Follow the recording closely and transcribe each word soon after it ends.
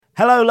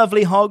Hello,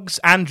 lovely hogs.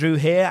 Andrew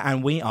here,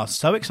 and we are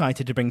so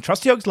excited to bring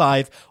Trusty Hogs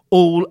Live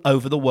all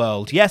over the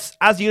world. Yes,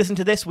 as you listen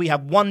to this, we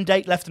have one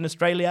date left in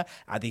Australia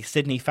at the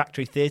Sydney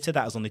Factory Theatre.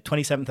 That is on the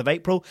 27th of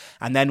April.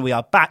 And then we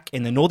are back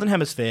in the Northern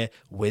Hemisphere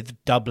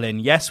with Dublin.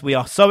 Yes, we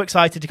are so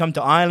excited to come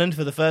to Ireland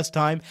for the first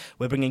time.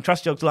 We're bringing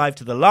Trusty Hogs Live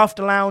to the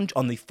Laughter Lounge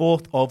on the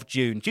 4th of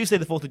June. Tuesday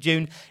the 4th of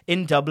June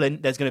in Dublin.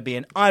 There's going to be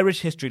an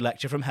Irish history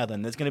lecture from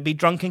Helen. There's going to be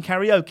drunken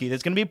karaoke.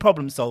 There's going to be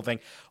problem solving.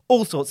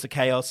 All sorts of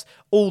chaos.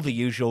 All the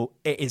usual.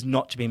 It is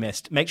not to be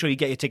missed. Make sure you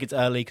get your tickets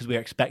early because we are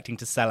expecting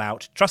to sell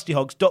out.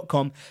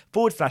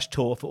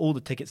 trustyhogs.com/tour for all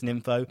the tickets and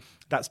info.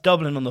 That's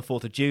Dublin on the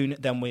 4th of June.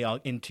 Then we are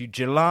into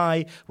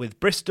July with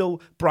Bristol,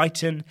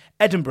 Brighton,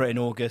 Edinburgh in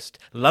August,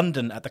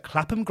 London at the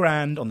Clapham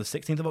Grand on the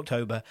 16th of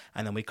October,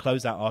 and then we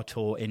close out our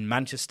tour in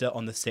Manchester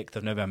on the 6th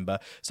of November.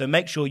 So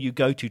make sure you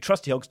go to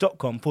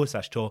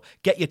trustyhogs.com/tour.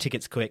 Get your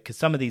tickets quick because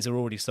some of these are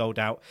already sold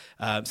out.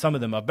 Some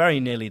of them are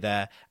very nearly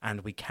there, and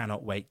we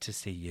cannot wait to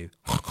see you.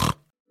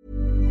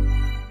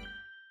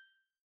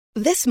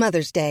 This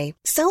Mother's Day,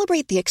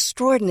 celebrate the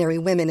extraordinary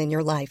women in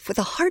your life with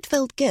a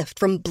heartfelt gift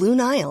from Blue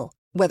Nile.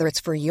 Whether it's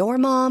for your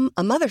mom,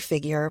 a mother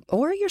figure,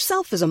 or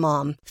yourself as a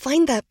mom,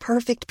 find that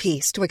perfect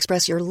piece to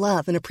express your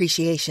love and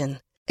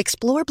appreciation.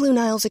 Explore Blue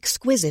Nile's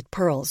exquisite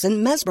pearls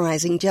and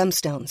mesmerizing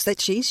gemstones that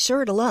she's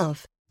sure to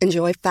love.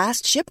 Enjoy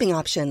fast shipping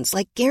options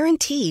like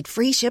guaranteed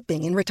free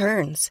shipping and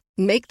returns.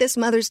 Make this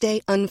Mother's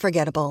Day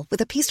unforgettable with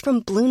a piece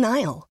from Blue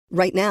Nile.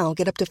 Right now,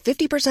 get up to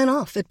 50%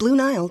 off at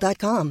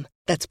BlueNile.com.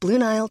 That's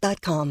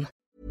BlueNile.com.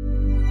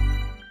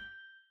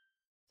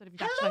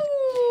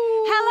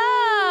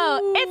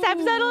 Hello! It's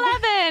episode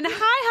 11.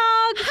 Hi,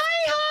 Hogs!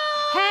 Hi,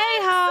 Hogs!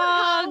 Hey,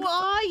 Hogs!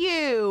 How are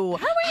you?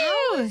 How are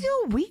you? How's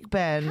your week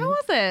been? How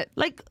was it?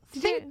 Like,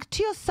 think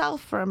to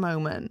yourself for a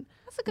moment.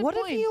 That's a good what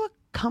point. have you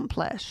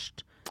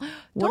accomplished?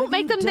 What Don't have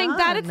make you them think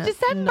that it's done?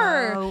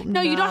 December.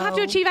 No, you don't have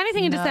to achieve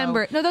anything in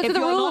December. No, those are the If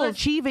you're rules. not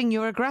achieving,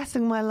 you're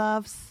regressing, my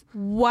loves.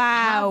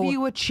 Wow. Have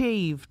you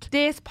achieved?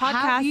 This podcast.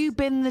 Have you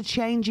been the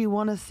change you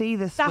want to see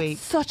this That's week?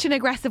 such an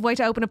aggressive way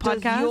to open a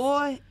podcast. Does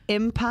your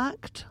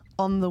impact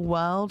on the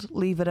world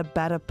leave it a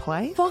better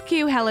place? Fuck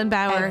you, Helen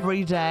Bauer.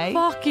 Every day.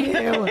 Fuck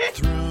you.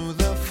 Through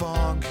the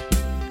fog,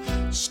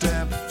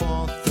 step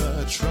forth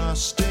the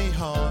trusty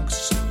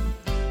hogs.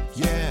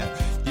 Yeah,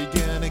 you're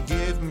gonna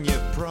give them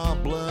your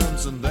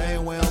problems and they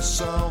will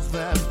solve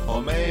them.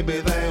 Or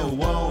maybe they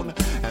won't,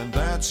 and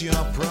that's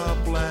your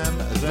problem.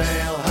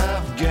 They'll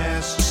have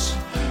guests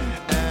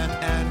and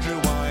Andrew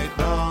White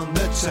on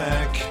the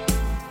tech.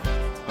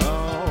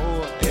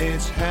 Oh,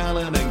 it's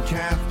Helen and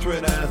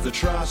Catherine as the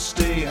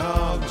trusty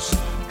hogs.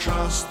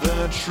 Trust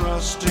the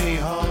trusty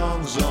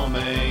hogs, or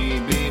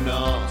maybe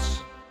not.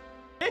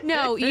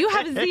 No, you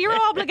have zero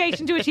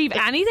obligation to achieve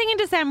anything in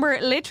December.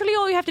 Literally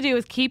all you have to do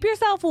is keep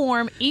yourself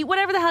warm, eat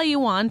whatever the hell you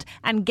want,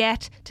 and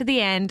get to the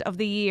end of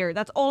the year.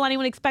 That's all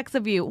anyone expects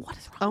of you. What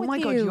is wrong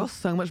with you? Oh my God, you're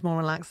so much more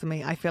relaxed than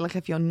me. I feel like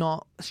if you're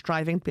not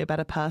striving to be a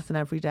better person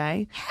every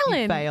day,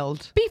 Helen, you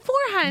failed.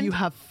 Beforehand, You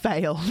have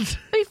failed.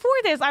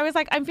 before this, I was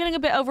like, I'm feeling a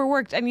bit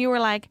overworked. And you were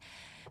like,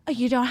 oh,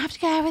 you don't have to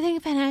get everything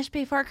finished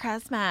before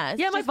Christmas.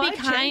 Yeah, my Just be vibe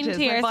kind changes.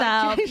 to My vibe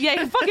yourself. changes. Yeah,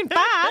 you're fucking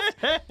fast.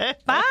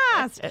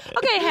 Fast.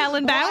 Okay,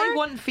 Helen Bauer. What I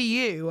want for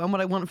you and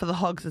what I want for the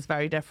hogs is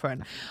very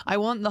different. I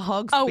want the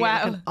hogs Oh, to be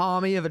like wow. an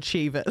army of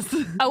achievers.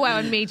 Oh, wow,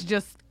 and me to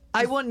just...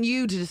 I want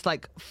you to just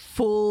like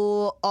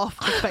fall off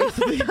the face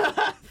of the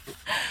earth.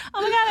 Oh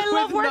my God, I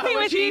love with working no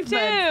with you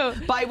achievement.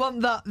 too. But I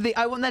want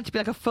I want there to be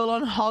like a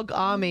full-on hog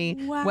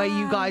army where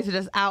you guys are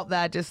just out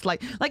there, just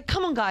like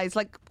come on, guys,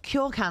 like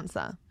cure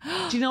cancer.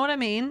 Do you know what I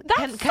mean?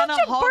 That's can such a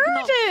a hog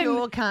not burden.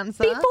 cure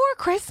cancer Before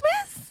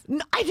Christmas?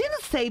 No, I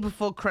didn't say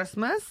before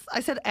Christmas.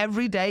 I said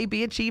every day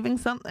be achieving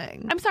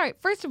something. I'm sorry.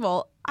 First of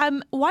all,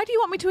 why do you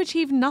want me to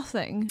achieve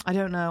nothing? I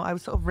don't know. I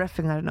was sort of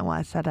riffing. I don't know why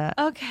I said it.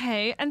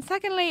 Okay. And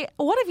secondly,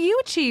 what have you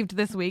achieved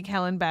this week,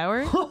 Helen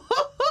Bauer?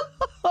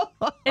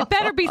 It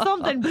better be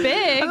something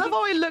big. I love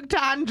how I looked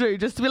at Andrew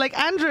just to be like,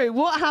 Andrew,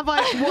 what have I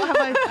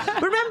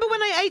remember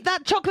when I ate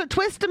that chocolate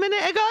twist a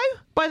minute ago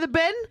by the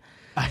bin?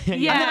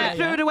 Yeah. And then I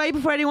threw it away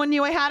before anyone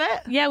knew I had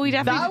it? Yeah, we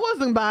definitely... That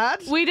wasn't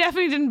bad. We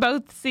definitely didn't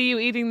both see you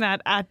eating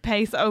that at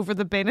pace over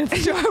the bin at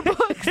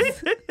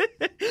Starbucks.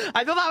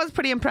 I thought that was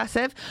pretty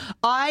impressive.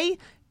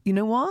 You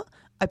know what?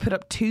 I put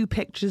up 2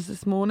 pictures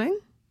this morning.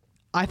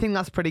 I think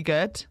that's pretty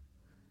good.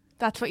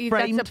 That's what you...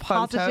 Framed That's a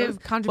positive photos.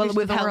 contribution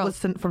with to the help world.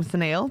 from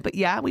Sunil. But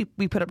yeah, we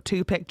put up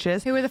 2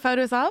 pictures. Who are the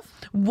photos of?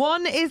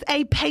 One is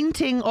a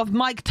painting of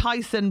Mike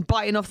Tyson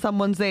biting off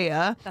someone's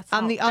ear.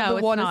 And the other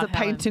one is a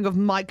painting of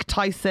Mike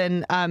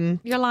Tyson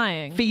You're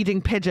lying.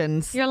 feeding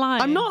pigeons. You're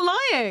lying. I'm not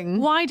lying.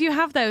 Why do you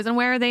have those and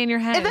where are they in your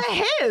house?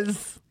 They're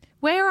his.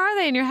 Where are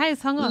they in your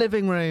house? Hung up.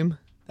 Living room.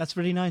 That's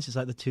really nice. It's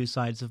like the two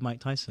sides of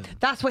Mike Tyson.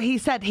 That's what he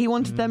said. He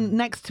wanted them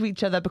next to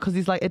each other because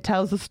he's like, it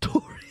tells a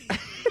story.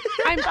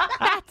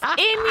 That's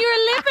in your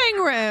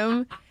living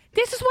room.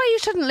 This is why you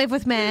shouldn't live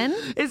with men.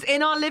 It's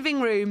in our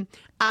living room.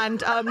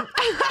 And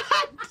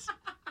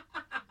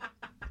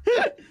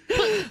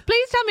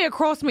Please tell me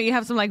across me you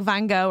have some like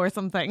Van Gogh or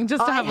something.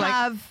 Just to have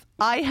like...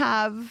 I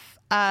have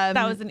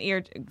That was an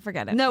ear.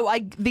 Forget it. No,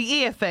 the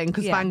ear thing,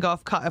 because Yeah. Van Gogh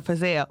cut off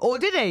his ear. Or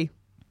did he?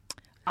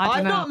 I don't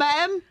I've know. not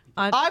met him.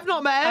 I've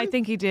not met him. I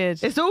think he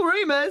did. It's all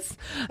rumours.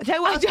 I tell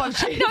you what, No,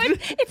 it's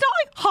not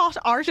like hot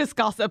artist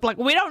gossip. Like,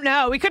 we don't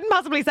know. We couldn't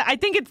possibly say. I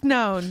think it's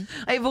known.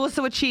 I've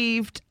also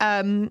achieved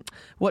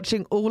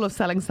watching all of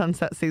Selling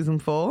Sunset season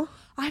 4.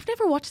 I've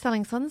never watched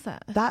Selling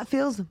Sunset. That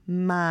feels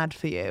mad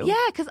for you. Yeah,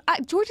 because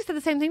Georgie said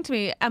the same thing to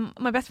me.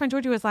 My best friend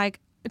Georgie was like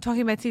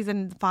talking about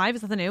season 5.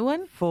 Is that the new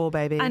one? 4,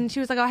 baby. And she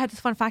was like, "Oh, I had this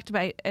fun fact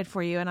about it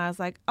for you," and I was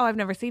like, "Oh, I've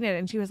never seen it."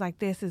 And she was like,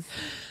 "This is."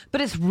 But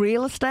it's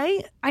real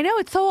estate. I know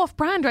it's so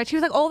off-brand, right? She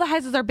was like, "All the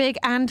houses are big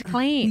and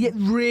clean." Yeah,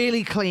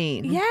 really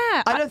clean. Yeah.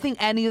 I don't think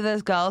any of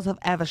those girls have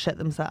ever shit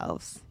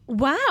themselves.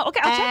 Wow. Okay.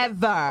 I'll check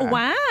Ever.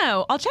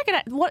 Wow. I'll check it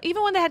out. What?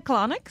 Even when they had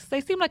colonics,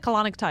 they seem like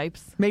colonic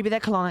types. Maybe they're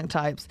colonic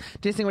types.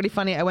 Do you think really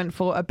funny? I went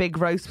for a big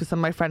roast with some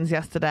of my friends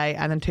yesterday,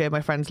 and then 2 of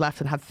my friends left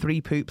and had 3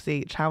 poops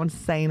each. How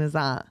insane is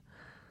that?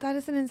 That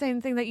is an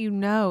insane thing that you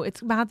know.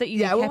 It's mad that you.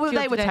 Yeah, kept well, you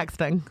they up were to date.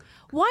 texting.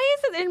 Why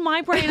is it in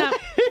my brain?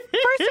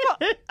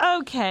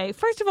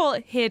 First of all,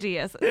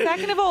 hideous.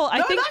 Second of all, I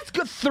No, think that's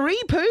got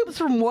 3 poops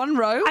from one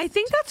roast. I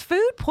think that's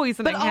food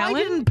poisoning. But I Helen.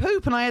 didn't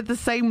poop, and I had the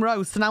same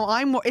roast. So now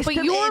I'm more. It's But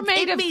still, you're it's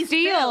made in of me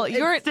steel. Still.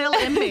 You're still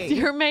in me.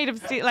 You're made of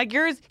steel. Like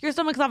your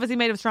stomach's obviously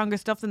made of stronger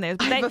stuff than theirs.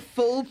 I But have a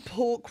full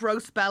pork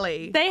roast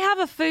belly. they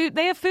have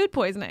food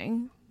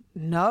poisoning.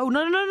 No.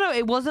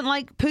 It wasn't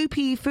like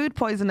poopy food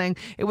poisoning.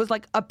 It was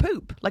like a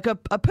poop, like a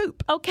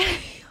poop. Okay.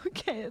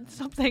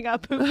 Stop saying a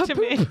poop to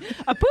me.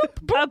 A poop.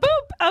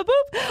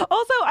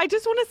 Also, I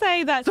just want to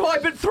say that. So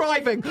I've been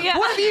thriving. Yeah.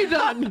 What have you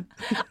done?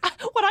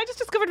 What I just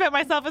discovered about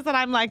myself is that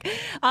I'm like,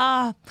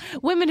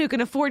 women who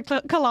can afford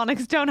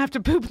colonics don't have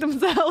to poop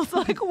themselves.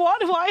 Like,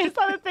 what? Why is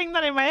that a thing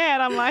that in my head?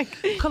 I'm like,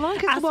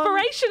 Colonic is the one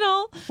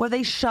aspirational. where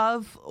they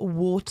shove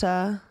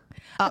water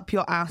up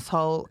your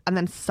asshole and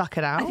then suck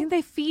it out. I think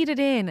they feed it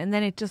in and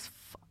then it just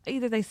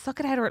either they suck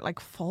it out or it like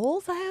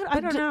falls out.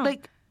 I don't know.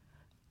 Like,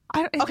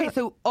 okay,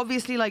 so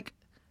obviously, like,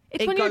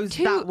 It's it when you're goes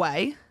too- that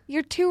way.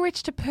 You're too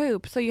rich to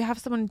poop, so you have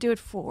someone do it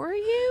for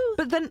you.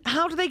 But then,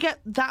 how do they get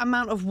that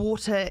amount of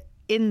water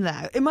in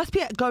there? It must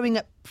be going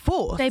at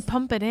force. They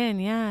pump it in,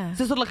 yeah.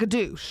 So sort of like a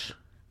douche.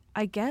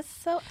 I guess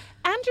so.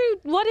 Andrew,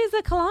 what is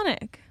a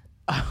colonic?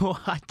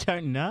 Oh, I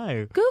don't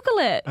know. Google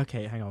it.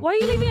 Okay, hang on. Why are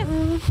you leaving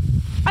it?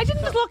 I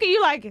didn't just look at you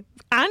like,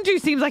 Andrew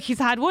seems like he's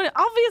had one.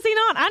 Obviously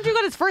not. Andrew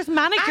got his first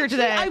manicure Actually,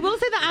 today. I will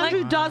say that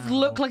Andrew does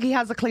look like he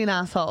has a clean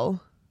asshole.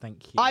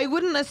 Thank you. I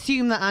wouldn't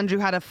assume that Andrew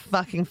had a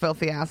fucking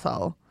filthy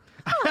asshole.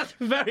 That's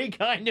very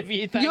kind of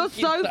you. Thank You're you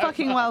so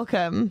fucking much.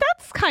 welcome.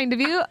 That's kind of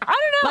you. I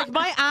don't know. Like,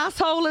 my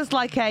asshole is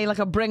like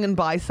a bring and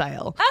buy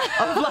sale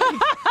of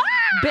like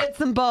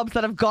bits and bobs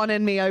that have gone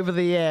in me over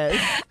the years,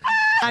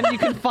 and you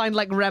can find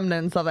like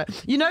remnants of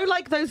it. You know,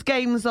 like those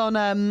games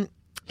on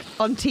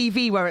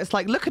TV where it's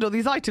like, look at all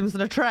these items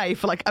in a tray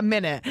for like a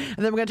minute, and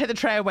then we're going to take the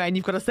tray away, and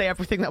you've got to say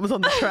everything that was on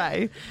the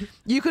tray.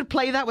 You could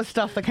play that with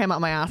stuff that came out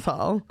my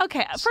asshole.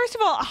 Okay, first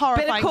of all, Bit of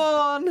horrifying.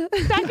 corn.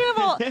 Second of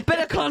all, Bit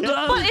of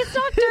condom. but it's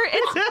not dirt.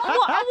 It's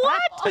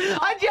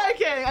what? I'm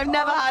joking. I've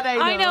never had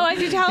anal. I know, as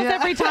you tell us Yeah.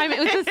 every time, it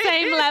was the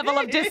same level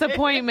of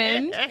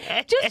disappointment.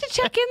 Just to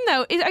check in,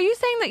 though, are you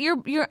saying that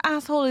your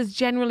asshole is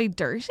generally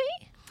dirty?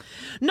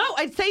 No,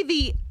 I'd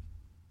say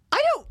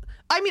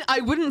I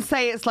wouldn't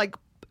say it's like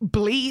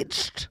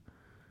bleached.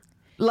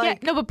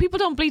 Like, yeah, no, but people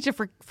don't bleach it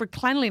for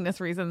cleanliness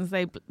reasons.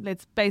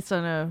 It's based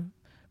on a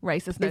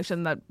racist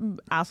notion that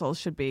assholes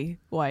should be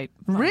white.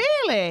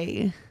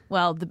 really?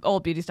 Well, all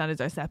beauty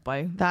standards are set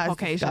by That is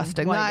Caucasian.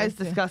 disgusting. That whiteness, is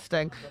yeah.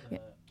 disgusting.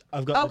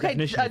 I've got the Okay,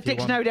 definition if you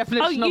dictionary want.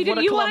 definition Oh, of what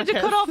a you wanted to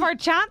colonic cut is. off our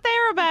chat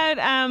there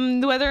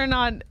about whether or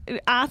not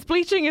ass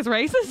bleaching is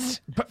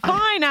racist?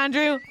 Fine,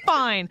 Andrew.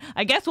 Fine.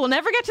 I guess we'll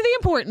never get to the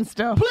important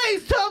stuff.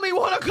 Please tell me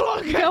what a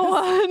colonic is. Go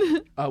on.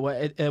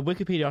 A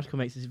Wikipedia article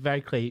makes it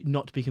very clear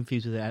not to be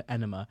confused with an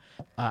enema.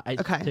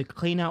 It's Okay. to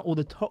clean out all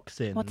the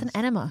toxins. What's an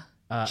enema?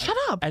 Shut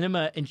up.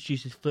 Enema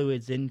introduces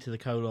fluids into the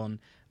colon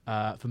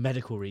for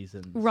medical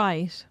reasons.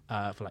 Right.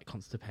 For like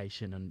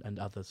constipation and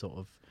other sort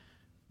of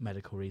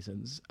medical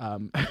reasons.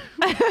 And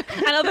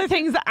other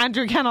things that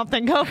Andrew cannot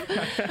think of.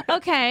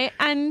 Okay,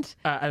 and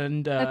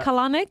a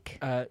colonic?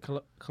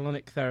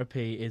 Colonic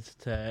therapy is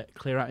to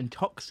clear out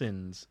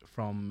toxins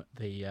from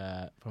the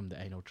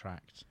anal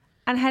tract.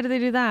 And how do they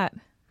do that?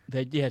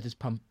 They just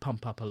pump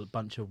up a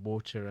bunch of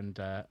water and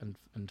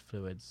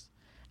fluids.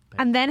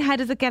 And then how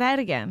does it get out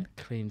again?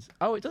 Cleans.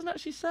 Oh, it doesn't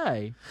actually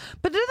say.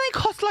 But do they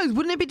cost loads?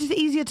 Wouldn't it be just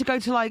easier to go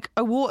to like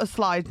a water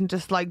slide and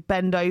just like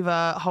bend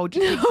over, hold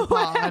your cheeks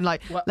apart, and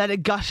like let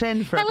it gush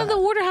in for a Helen, bit?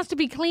 the water has to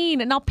be clean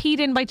and not peed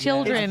in by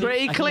children. It's pretty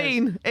I think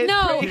clean. It's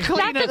no, pretty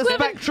clean that's at the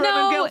equivalent. Spectrum in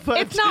No, Guildford.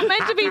 it's not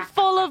meant to be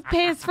full of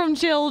piss from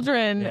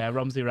children. Yeah,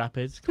 Romsey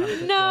Rapids.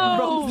 classic. No.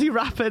 Romsey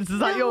Rapids, is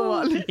that your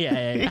one?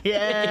 Yeah.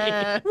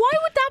 Yeah. Why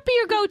would that be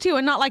your go-to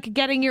and not like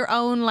getting your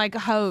own like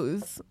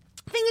hose?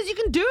 thing is, you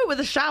can do it with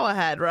a shower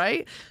head,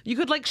 right? You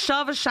could like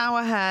shove a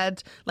shower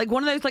head, like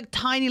one of those like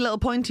tiny little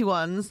pointy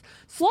ones,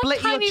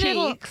 split your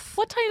cheeks.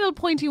 What tiny little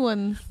pointy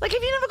ones? Like,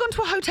 have you never gone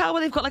to a hotel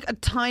where they've got like a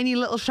tiny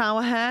little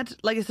shower head?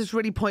 Like, it's just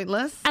really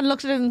pointless. And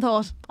looked at it and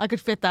thought, I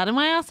could fit that in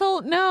my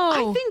asshole? No.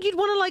 I think you'd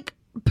want to like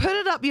put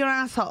it up your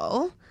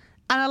asshole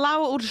and allow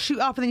it all to shoot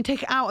up, and then you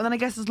take it out, and then I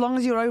guess as long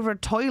as you're over a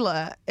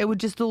toilet, it would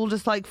just all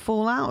just like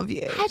fall out of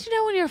you. How do you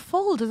know when you're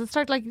full? Does it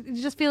start like, you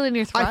just feel it in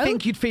your throat? I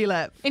think you'd feel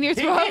it. In your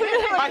throat?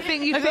 I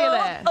think you'd feel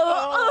it.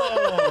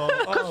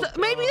 Because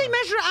maybe they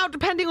measure it out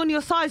depending on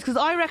your size, because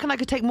I reckon I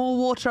could take more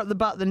water up the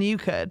butt than you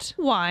could.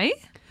 Why?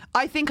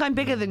 I think I'm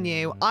bigger than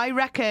you. I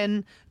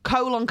reckon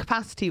colon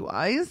capacity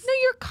wise. No,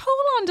 your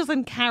colon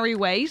doesn't carry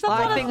weight. That's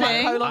I not think a my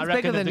thing. colon's I reckon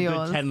bigger there's than a good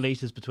yours. 10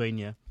 litres between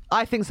you.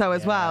 I think so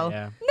as well.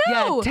 Yeah.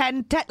 No. Yeah,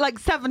 10, like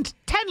 7 to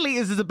 10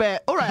 litres is a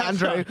bit. All right,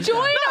 Andrew. Join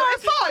No, our-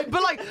 it's fine.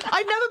 But like,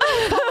 I've never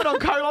been told on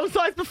colon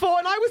size before,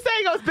 and I was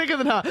saying I was bigger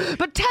than her.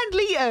 But 10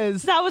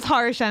 litres. That was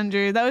harsh,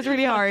 Andrew. That was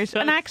really harsh.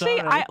 And actually,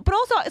 sorry. but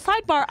also,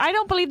 sidebar, I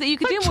don't believe that you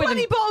could Like do more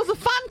 20 than... bottles of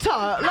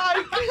Fanta.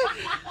 Like,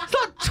 it's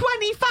like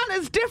 20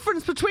 Fantas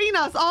difference between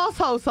us,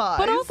 arsehole size.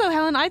 But also,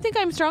 Helen, I think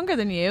I'm stronger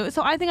than you,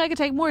 so I think I could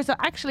take more. So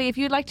actually, if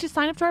you'd like to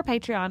sign up to our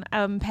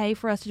Patreon, pay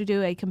for us to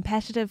do a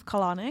competitive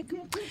colonic,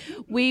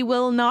 we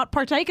will not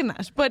partake in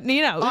that. But,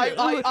 you know... I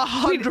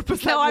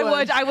 100% No, I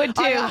would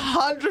too. I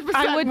 100%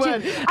 I would too.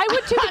 I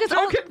would too, because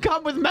Andrew can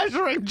come with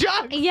measuring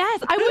jugs.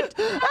 Yes, I would.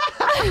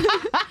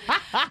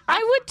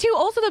 I would too.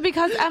 Also, though,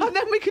 because And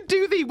then we could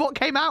do the what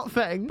came out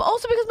thing. but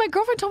also because my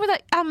girlfriend told me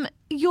that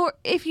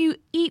if you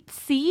eat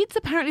seeds,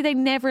 apparently they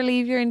never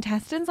leave your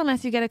intestines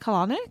unless you get a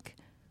colonic.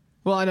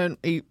 Well, I don't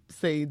eat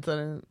seeds.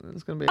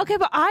 It's going to be... Okay,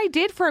 but I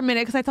did for a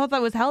minute because I thought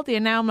that was healthy,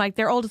 and now I'm like,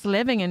 they're all just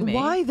living in me.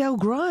 Why? They'll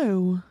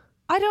grow.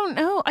 I don't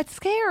know. It's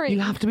scary.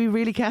 You have to be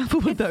really careful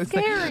with those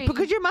scary. things. But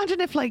could you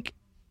imagine if like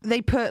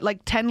they put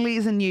like 10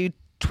 litres in you,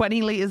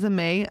 20 litres in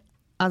me,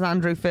 as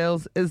Andrew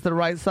feels is the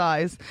right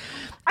size,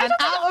 and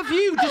out of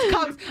you just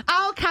comes,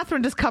 out of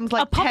Catherine just comes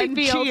like A poppy 10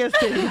 field. chia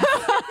seeds.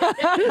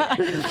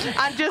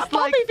 And just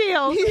like poppy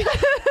field.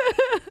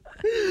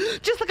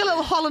 just like a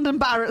little Holland and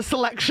Barrett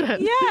selection.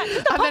 Yeah,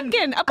 just a And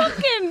then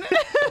pumpkin.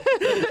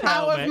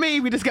 out of me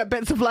we just get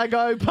bits of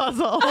Lego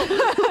puzzle.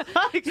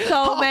 Like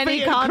So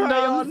many Poppy and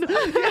condoms.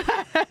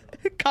 crayon. Yeah.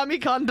 Cummy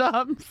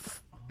condoms.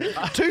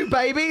 2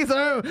 babies.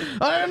 I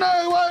don't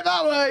know. It won't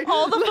that way.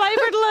 All the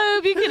flavoured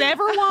lube you could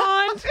ever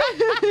want.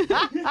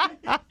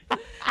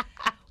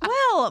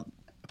 Well,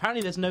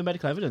 Apparently, there's no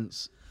medical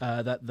evidence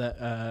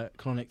that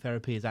colonic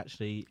therapy is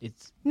actually...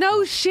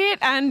 no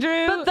shit,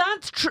 Andrew. But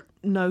that's true.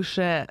 No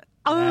shit.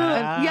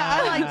 Yeah. Yeah,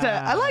 I liked it.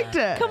 I liked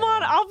it. Come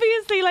on,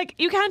 obviously, like,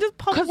 you can't just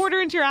pump water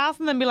into your ass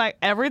and then be like,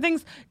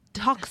 everything's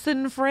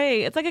toxin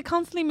free. It's like a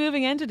constantly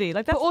moving entity.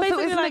 Like, that's But also,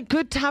 basically isn't like it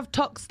good to have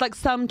like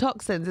some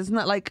toxins? Isn't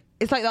that like,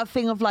 it's like that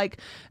thing of like,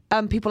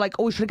 people like,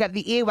 oh, we should get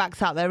the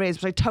earwax out there is,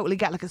 which I totally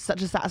get, like it's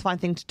such a satisfying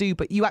thing to do,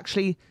 but you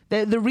actually,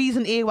 the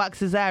reason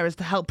earwax is there is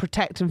to help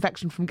protect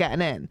infection from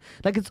getting in.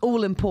 Like, it's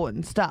all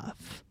important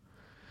stuff.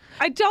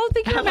 I don't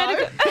think you're Hello?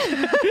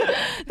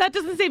 medical. That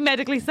doesn't seem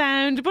medically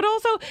sound. But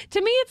also,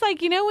 to me, it's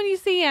like, you know, when you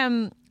see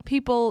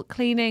people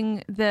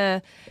cleaning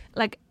the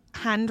like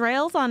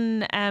handrails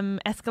on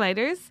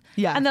escalators,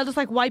 Yeah. and they'll just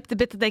like wipe the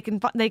bit that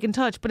they can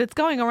touch, but it's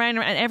going around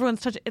and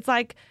everyone's touching. It's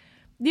like,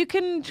 you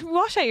can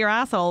wash out your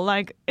asshole.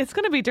 Like, it's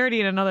going to be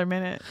dirty in another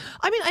minute.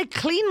 I mean, I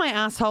clean my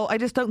asshole. I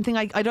just don't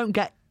think I don't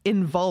get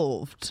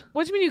involved.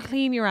 What do you mean you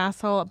clean your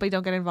asshole but you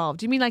don't get involved?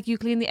 Do you mean like you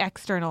clean the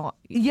external?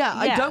 Yeah,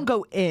 I don't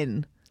go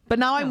in. But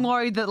now I'm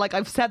worried that like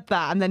I've said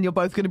that and then you're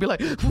both going to be like,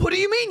 what do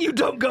you mean you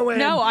don't go in?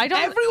 No, I don't.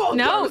 Everyone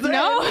goes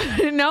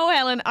in. No,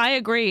 Ellen, I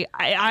agree.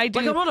 I do.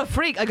 Like, I'm not a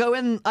freak. I go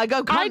in, I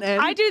go cunt in.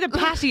 I do the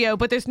patio,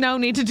 but there's no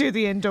need to do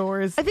the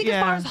indoors. I think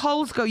as far as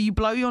holes go, you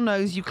blow your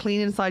nose, you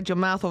clean inside your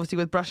mouth, obviously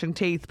with brushing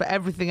teeth, but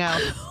everything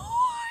else,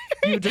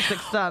 you just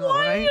external, Why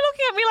right? are you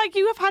looking at me like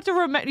you have had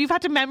to you've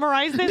had to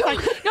memorize this? Like,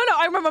 no.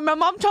 I remember my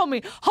mom told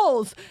me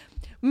holes.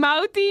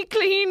 Mouthy,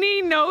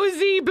 cleany,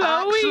 nosy,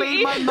 blowy.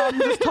 Actually, my mum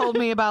just told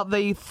me about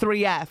the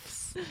 3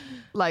 Fs.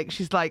 Like,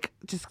 she's like,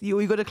 just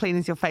you got to clean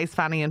is your face,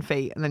 fanny, and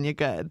feet, and then you're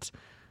good.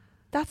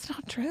 That's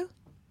not true.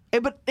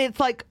 But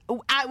it's like,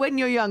 when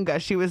you're younger,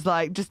 she was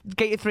like, just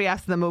get your 3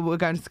 Fs and then we're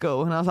going to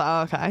school. And I was like,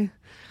 oh, okay.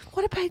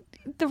 What about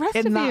the rest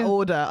In of that you?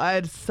 order, I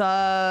had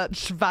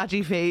such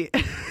vaggy feet.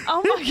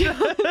 Oh my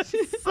god.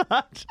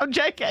 Such. I'm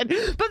joking.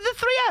 But the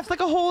 3 Fs, like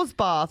a horse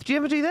bath. Do you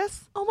ever do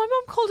this? Oh, my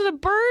mom called it a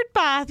bird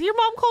bath. Your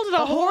mom called it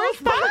a horse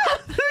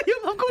bath.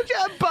 Your mum called you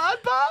a bird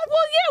bath?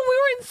 Well, yeah, we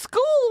were in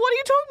school. What are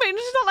you talking about?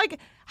 It's not like,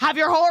 have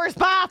your horse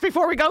bath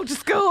before we go to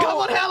school. Come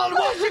on, Helen,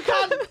 wash your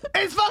cunt.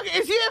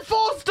 It's year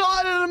 4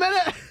 starting in a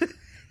minute.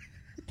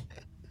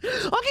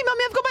 Okay,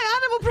 Mummy, I've got my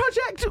animal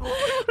project.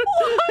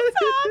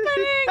 What's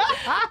happening?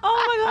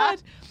 Oh my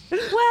god.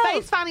 Well,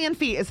 Face, fanny, and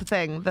feet is the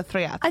thing. The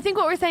 3 Fs. I think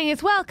what we're saying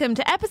is welcome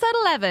to episode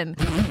 11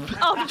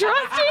 of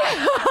Trusty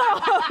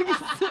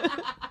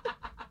Hogs.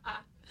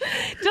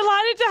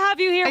 Delighted to have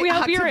you here. We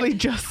hope you're actively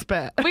just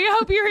spit. We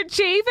hope you're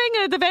achieving,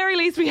 and at the very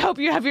least, we hope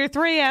you have your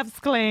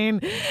 3Fs clean.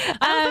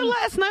 Also,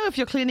 let us know if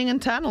you're cleaning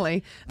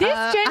internally.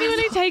 This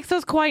genuinely takes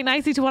us quite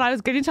nicely to what I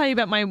was going to tell you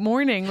about my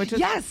morning, which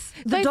was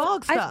the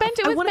dog stuff. I spent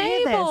it with wanna hear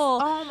this. Mabel.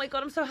 Oh my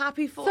God, I'm so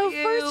happy for So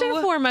you. first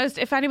and foremost,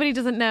 if anybody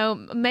doesn't know,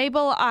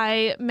 Mabel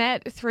I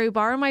met through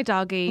Borrow My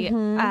Doggy.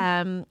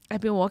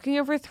 I've been walking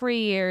her for 3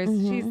 years.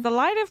 She's the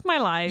light of my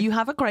life. You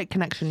have a great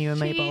connection, you and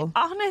Mabel.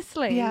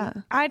 Honestly, Yeah.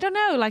 I don't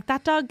know. Like,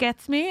 that dog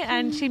gets me,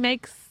 and she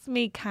makes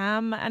me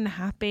calm and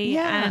happy,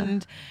 Yeah.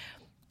 and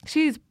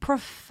she's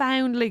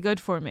profoundly good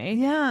for me.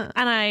 Yeah.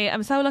 And I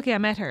am so lucky I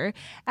met her,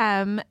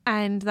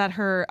 and that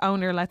her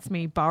owner lets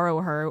me borrow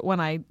her when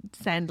I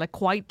send like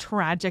quite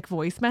tragic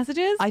voice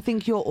messages. I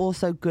think you're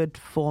also good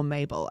for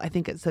Mabel. I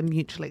think it's a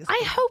mutually.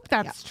 I hope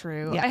that's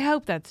true. Yeah. I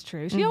hope that's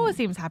true. She always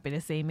seems happy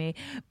to see me.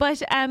 But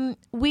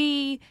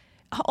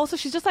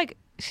she's just like,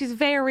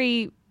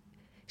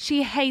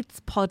 she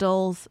hates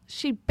puddles.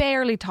 She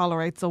barely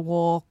tolerates a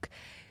walk.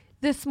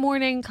 This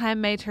morning, Clem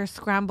made her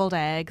scrambled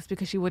eggs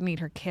because she wouldn't eat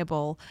her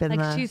kibble. Been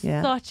there, She's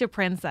yeah. such a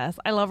princess.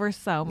 I love her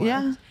so much.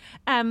 Yeah.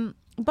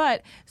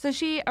 But so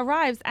she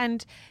arrives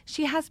and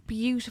she has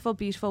beautiful,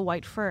 beautiful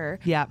white fur.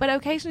 Yeah. But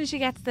occasionally she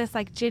gets this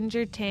like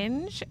ginger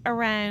tinge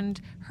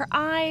around her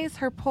eyes,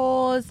 her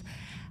paws,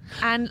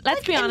 and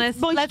let's be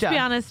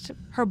honest,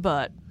 her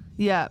butt.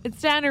 Yeah.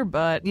 It's down her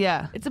butt.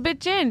 Yeah. It's a bit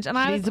ginge. And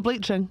She I was needs a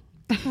bleaching.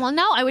 well,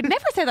 no, I would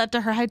never say that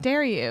to her. How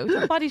dare you?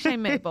 Don't body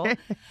shame Mabel. But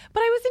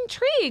I was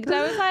intrigued.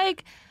 I was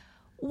like,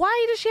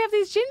 why does she have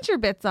these ginger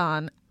bits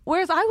on?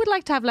 Whereas I would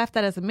like to have left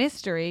that as a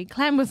mystery.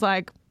 Clem was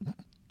like,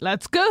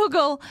 let's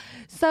Google.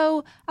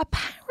 So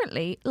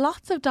apparently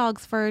lots of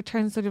dogs' fur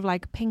turns sort of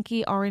like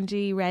pinky,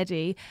 orangey,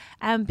 reddy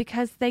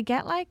because they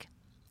get like,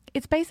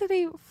 it's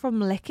basically from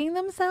licking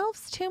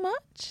themselves too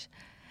much.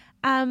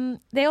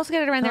 They also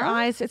get it around their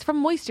eyes. It's from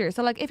moisture.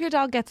 So like if your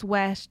dog gets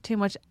wet too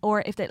much,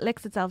 or if it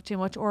licks itself too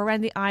much, or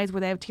around the eyes where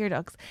they have tear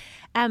ducts,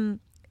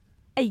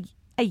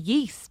 a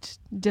yeast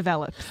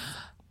develops.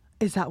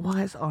 Is that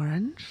why it's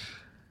orange?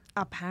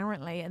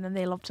 Apparently. And then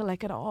they love to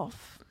lick it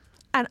off.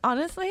 And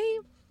honestly,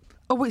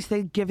 Oh, wait, so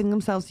they're giving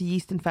themselves a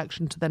yeast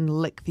infection to then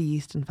lick the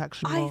yeast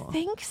infection more? I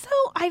think so.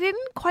 I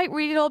didn't quite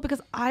read it all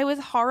because I was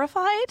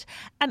horrified.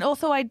 And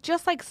also I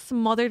just like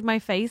smothered my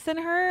face in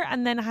her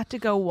and then I had to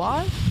go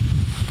wash.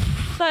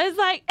 So I was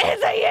like,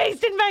 it's a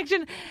yeast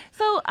infection.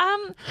 So,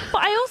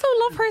 but I also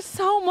love her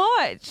so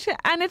much.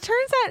 And it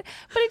turns out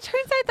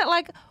that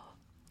like,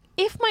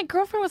 if my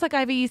girlfriend was like,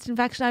 I have a yeast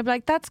infection, I'd be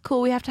like, that's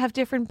cool. We have to have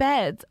different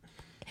beds.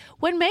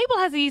 When Mabel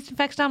has a yeast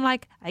infection, I'm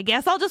like, I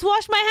guess I'll just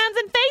wash my hands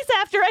and face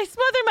after I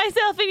smother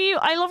myself in you.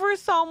 I love her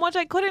so much.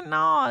 I couldn't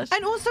not.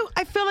 And also,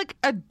 I feel like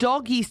a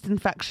dog yeast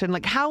infection,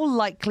 like how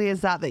likely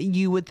is that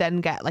you would then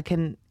get like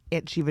an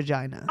itchy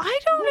vagina? I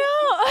don't know.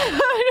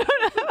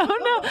 I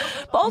don't know.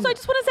 But also, I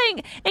just want to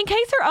say, in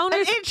case her An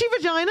owners... itchy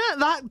vagina?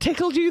 That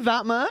tickled you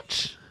that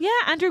much? Yeah,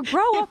 Andrew,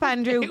 grow up,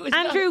 Andrew.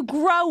 Andrew,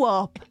 grow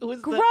up.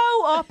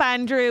 Grow up,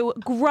 Andrew.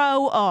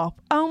 Grow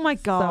up. Oh, my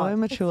God. So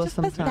immature It's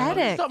just sometimes.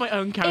 pathetic. It's not my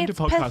own counter It's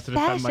podcast to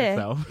defend pathetic.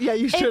 myself. Yeah,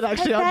 you should It's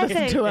actually. I'll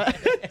listen to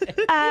pathetic.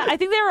 it. I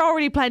think there are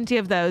already plenty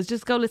of those.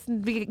 Just go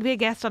listen, be a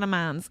guest on a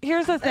man's.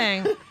 Here's the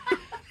thing.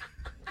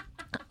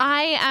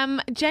 I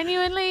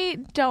genuinely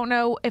don't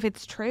know if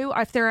it's true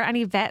or if there are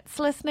any vets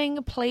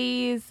listening.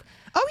 Please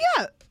Oh,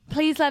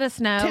 let us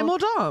know. yeah. Tim or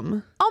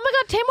Dom? Oh my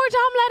God, Tim or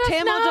Dom, let us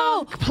Tim or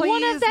know. Dom, please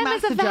one of them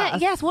is a message vet.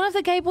 us. Yes, one of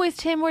the gay boys,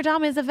 Tim or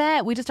Dom, is a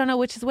vet. We just don't know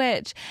which is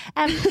which.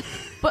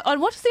 But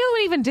what does the other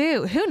one even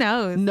do? Who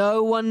knows?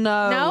 No one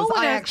knows. No one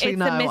I knows. actually It's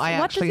know. a mystery. I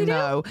What does actually he do?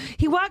 know.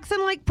 He works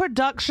in like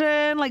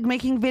production, like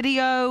making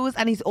videos,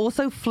 and he's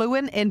also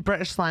fluent in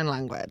British Sign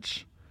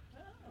Language.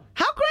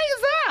 How great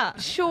is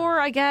that? Sure,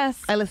 I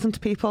guess. I listen to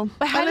people.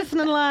 But how I does- listen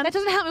and learn. That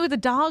doesn't help me with the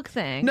dog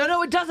thing.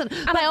 No, it doesn't.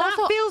 But I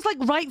also- that feels like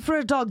right for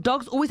a dog.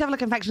 Dogs always have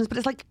like infections, but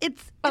it's like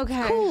it's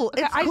Okay. cool.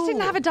 Okay, It's I just didn't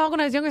cool. have a dog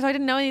when I was younger, so I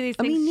didn't know any of these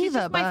Me things. She's neither,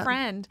 just my but-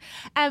 friend.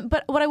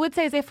 But what I would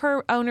say is, if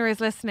her owner is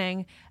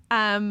listening,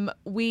 I'm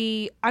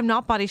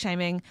not body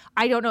shaming.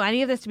 I don't know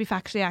any of this to be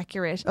factually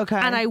accurate. Okay.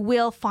 And I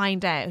will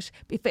find out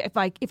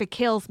if it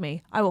kills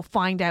me. I will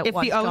find out. If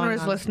what's the owner going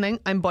is on. listening,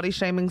 I'm body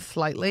shaming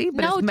slightly,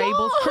 but No, it's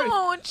Mabel's don't.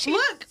 truth. She's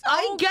Look, so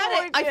I get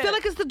it. I feel gorgeous.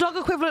 like it's the dog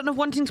equivalent of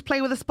wanting to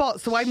play with a spot,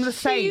 so I'm the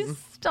same. She's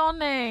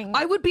stunning.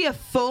 I would be a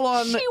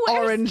full-on She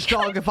wears- orange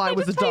dog if I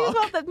was a just tell you dog.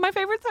 as well that my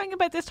favorite thing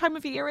about this time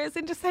of year is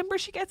in December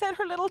she gets out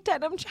her little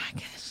denim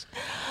jacket.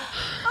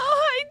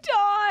 Oh, I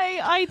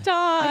die. I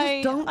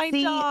just don't I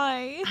see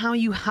die. how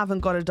you haven't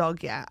got a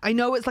dog yet. I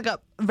know it's like a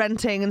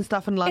renting and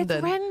stuff in London.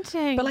 It's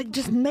renting. But like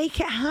just make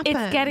it happen.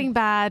 It's getting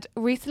bad.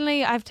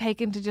 Recently I've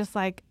taken to just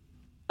like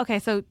Okay,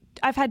 so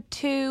I've had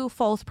 2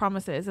 false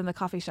promises in the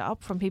coffee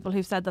shop from people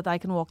who've said that I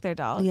can walk their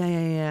dog.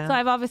 Yeah. So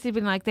I've obviously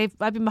been like,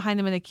 I've been behind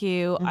them in the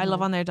queue. I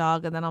love on their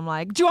dog, and then I'm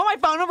like, do you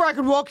want my phone number? I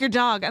can walk your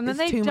dog, and then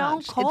It's they too don't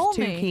much. call It's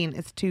too me. keen.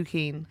 It's too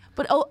keen.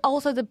 But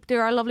also,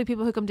 there are lovely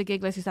people who come to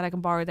Gigless who said I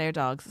can borrow their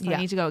dogs. So Yeah. I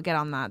need to go get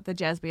on that. The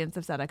Jesbians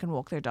have said I can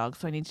walk their dogs,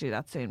 so I need to do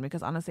that soon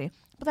because honestly.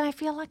 But then I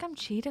feel like I'm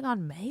cheating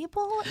on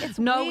Mabel. It's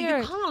No,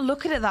 weird. you can't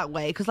look at it that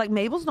way because, like,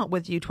 Mabel's not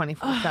with you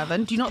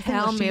 24/7. Do you not think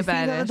Tell that me she's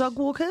about the it. dog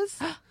walkers?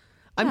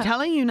 I'm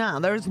telling you now,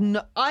 there is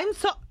no.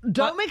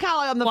 Don't make out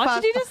like I'm the What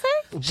first. did you just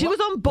say? She was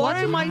on board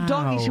with my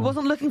doggy. She Wow.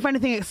 wasn't looking for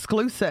anything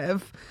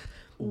exclusive.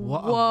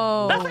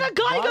 Whoa. That's like a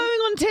guy going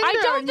on Tinder. I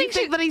don't and think you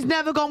think she- that he's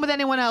never gone with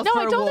anyone else. No, for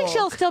I a don't think walk.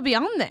 she'll still be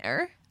on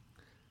there.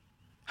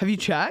 Have you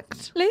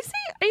checked? Lucy,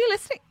 are you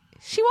listening?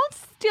 She won't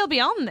still be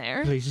on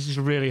there. Please, this is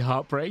really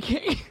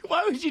heartbreaking.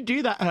 Why would you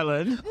do that,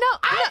 Helen? No,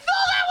 I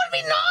thought that would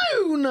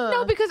be known.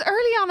 no, because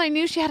early on I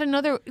knew she had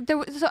another.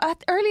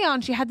 Early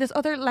on she had this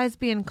other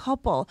lesbian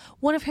couple.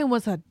 One of whom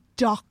was a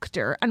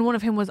doctor, and one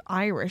of whom was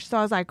Irish. So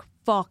I was like,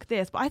 "Fuck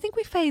this!" But I think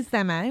we phased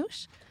them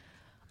out.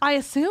 I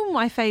assume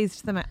I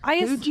phased them out.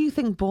 Who do you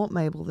think bought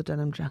Mabel the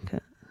denim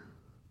jacket?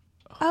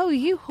 Oh,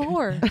 you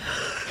whore!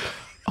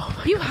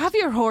 You have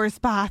your horse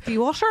bath,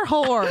 you utter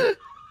whore.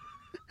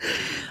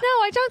 No,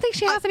 I don't think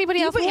she has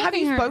anybody else. But have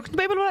walking you her. spoken to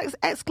Mabel about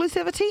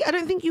exclusivity? I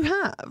don't think you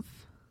have.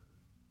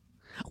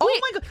 Oh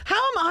my god! How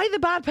am I the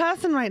bad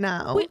person right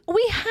now?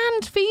 We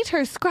hand feed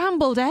her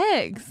scrambled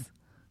eggs.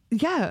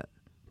 Yeah,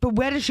 but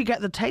where does she get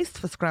the taste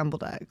for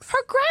scrambled eggs?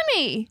 Her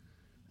granny.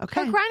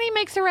 Okay. Her granny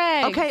makes her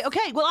eggs.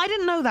 Okay. Well, I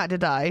didn't know that,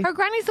 did I? Her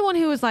granny's the one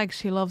who was like,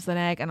 she loves an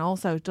egg and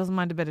also doesn't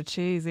mind a bit of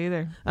cheese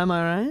either. Am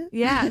I right?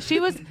 Yeah, she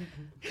was.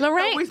 It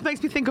Lorraine always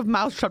makes me think of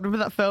Mousetrap.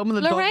 Remember that film? And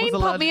the Lorraine dog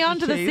was put allergic me to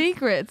onto The cheese?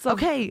 Secrets. of-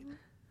 Okay.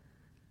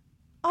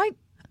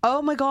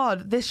 Oh my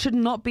god, this should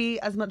not be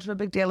as much of a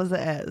big deal as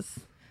it is.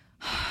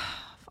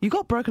 You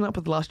got broken up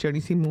with last year and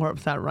you seem more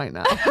upset right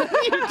now.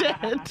 You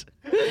did.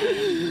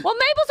 Well,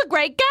 Mabel's a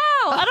great gal.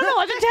 I don't know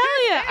what to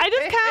tell you. I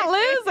just can't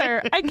lose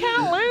her. I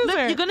can't lose Look,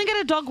 her. you're going to get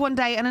a dog one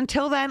day, and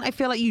until then, I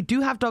feel like you do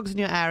have dogs in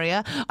your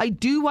area. I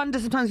do wonder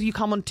sometimes if you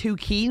come on too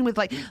keen with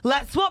like,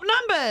 let's swap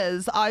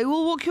numbers. I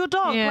will walk your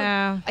dog.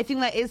 Yeah. Like, I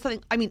think that is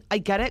something. I mean, I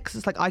get it because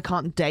it's like I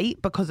can't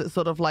date because it's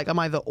sort of like I'm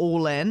either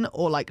all in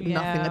or like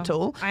nothing Yeah. at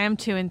all. I am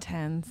too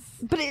intense.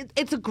 But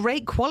it's a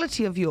great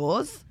quality of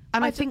yours.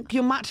 And I think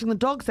you're matching the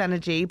dog's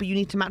energy, but you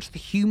need to match the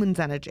human's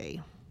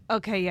energy.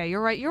 Okay, yeah, you're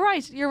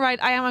right.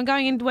 I'm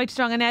going in way too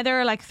strong. And now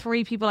there are like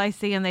 3 people I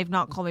see and they've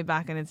not called me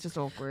back and it's just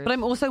awkward. But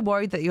I'm also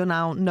worried that you'll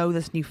now know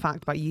this new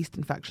fact about yeast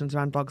infections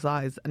around dogs'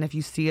 eyes. And if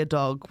you see a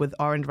dog with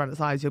orange around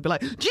its eyes, you'll be like,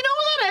 do you know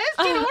what that is?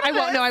 Do you know what I it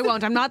won't. is?" No, I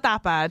won't. I'm not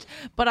that bad.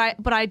 But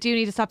I do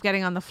need to stop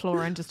getting on the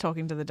floor and just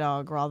talking to the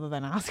dog rather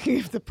than asking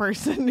if the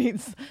person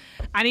needs.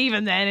 And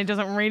even then, it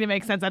doesn't really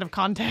make sense out of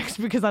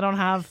context because I don't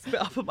have. Spit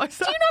up at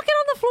myself. Do you not get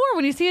on the floor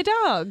when you see a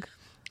dog?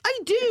 I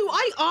do.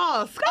 I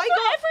ask. That's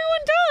what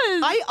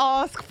everyone does. I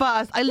ask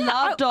first. I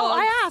love dogs.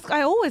 I ask.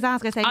 I always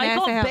ask. I say, I "May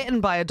got say hello?"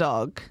 bitten by a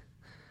dog.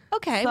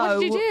 Okay,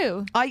 what did you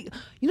So, do?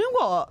 You know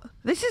what?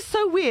 This is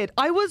so weird.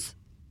 I was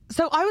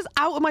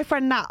out with my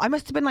friend Nat. I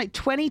must have been like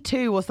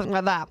 22 or something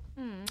like that.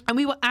 And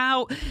we were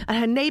out, and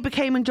her neighbour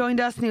came and joined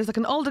us, and he was like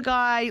an older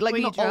guy, like Were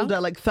you not drunk? older,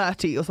 like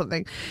 30 or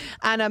something.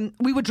 And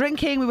we were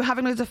drinking, we were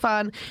having loads of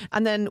fun,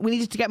 and then we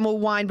needed to get more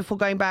wine before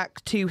going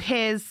back to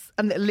his,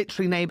 and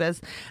literally neighbours.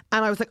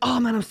 And I was like,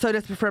 oh man, I'm so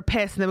desperate for a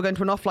piss. And they were going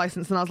to an off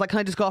license, and I was like, can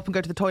I just go up and go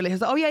to the toilet? He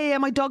was like, oh yeah,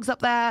 my dog's up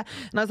there.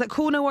 And I was like,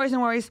 cool, no worries.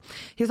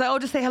 He was like, oh,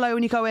 just say hello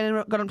when you go in,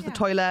 and got up to the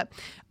toilet.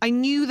 I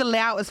knew the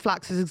layout as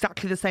Flax is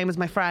exactly the same as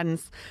my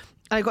friend's.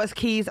 And I got his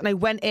keys and I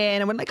went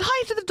in and went like,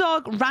 hi to the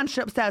dog, ran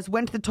straight upstairs,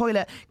 went to the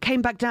toilet,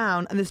 came back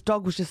down, and this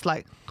dog was just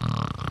like,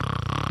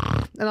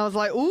 and I was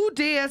like, oh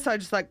dear. So I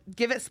just like,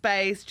 give it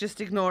space,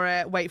 just ignore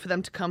it, wait for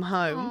them to come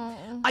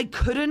home. I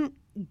couldn't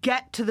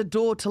get to the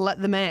door to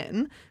let them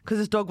in because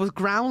this dog was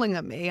growling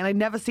at me and I'd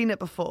never seen it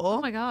before.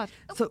 Oh my god!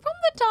 So- From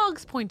the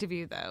dog's point of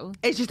view, though,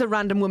 It's just a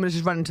random woman who's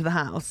just run into the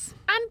house.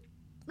 and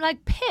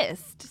like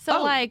pissed. So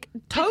Oh, like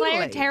totally.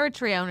 declared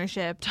territory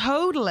ownership.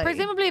 Totally.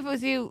 Presumably, if it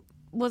was you,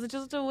 was it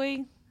just a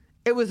wee?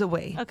 It was a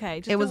wee. Okay,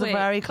 just it was a wee.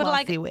 very But,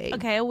 like, classy wee.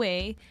 Okay, a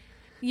wee.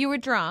 You were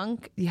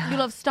drunk. Yeah. You'll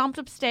have stomped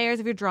upstairs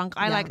if you're drunk.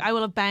 I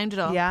will have bounded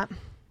up. Yeah.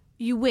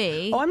 You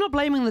wee. Oh, I'm not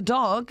blaming the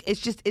dog.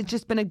 It's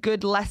just been a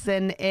good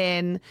lesson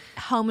in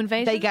Home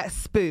invasion. they get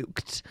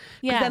spooked. 'Cause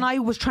Yeah. then I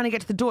was trying to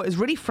get to the door. It was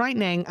really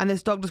frightening, and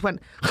this dog just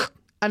went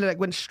and it like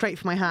went straight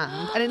for my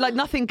hand, and it like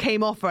nothing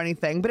came off or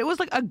anything, but it was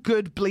like a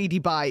good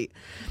bleedy bite,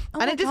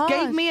 and my it just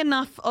gave gosh. me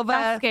enough of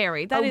That's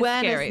scary. That is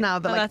awareness scary. now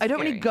that No, like that's I don't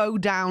scary. really go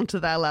down to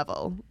their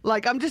level.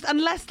 Like I'm just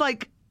unless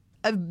like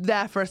I'm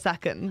there for a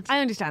second. I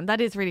understand.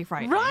 That is really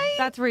frightening. Right?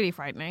 That's really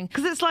frightening.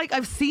 Because it's like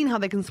I've seen how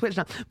they can switch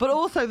now, but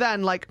also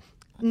then like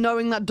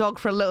knowing that dog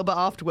for a little bit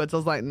afterwards, I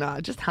was like, nah,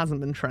 it just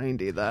hasn't been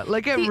trained either.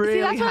 Like it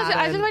really that's what I was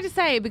hasn't. just about to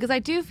say, because I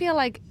do feel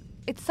like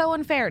it's so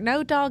unfair.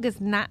 No dog is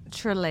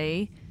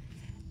naturally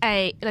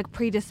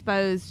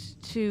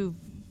predisposed to.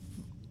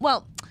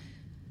 Well,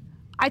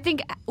 I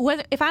think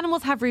if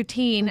animals have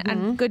routine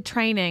and good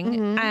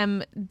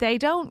training, they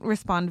don't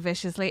respond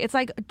viciously. It's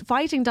like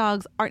fighting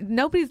dogs are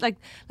nobody's like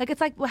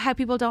it's like how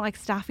people don't like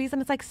staffies,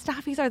 and it's like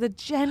staffies are the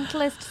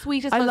gentlest,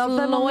 sweetest, I most love them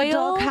on the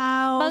loyal,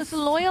 doghouse. most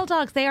loyal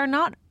dogs. They are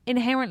not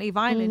inherently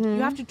violent.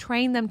 You have to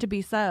train them to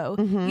be so,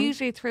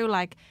 usually through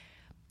like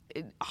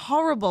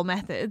horrible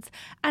methods,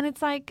 and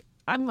it's like.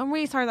 I'm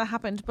really sorry that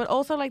happened, but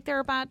also like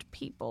they're bad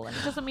people, and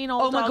it doesn't mean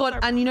all. Oh my God!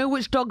 And you know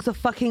which dogs are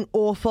fucking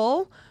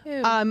awful?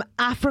 Who?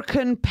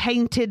 African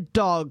painted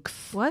dogs.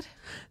 What?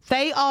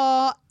 They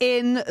are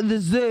in the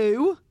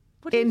zoo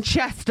in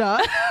Chester.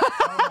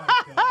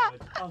 Oh my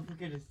God. Oh, for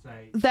goodness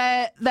sake.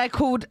 They're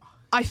called.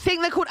 I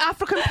think they're called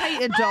African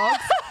painted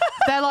dogs.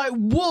 They're like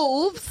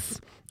wolves.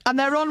 And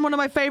they're on one of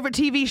my favourite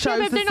TV shows,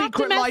 Yeah, but The they're not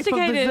Secret Life of the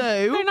domesticated.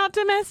 Zoo. They're not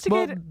Well,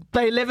 domesticated.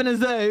 they live in a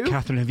zoo.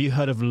 Catherine, have you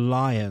heard of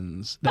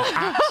lions? They're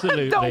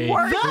absolutely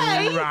worry.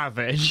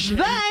 ravaged.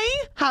 They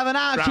have an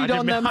attitude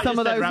on them, some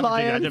of those I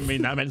lions. didn't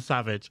mean that. I meant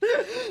savage.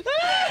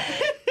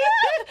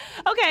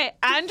 Okay,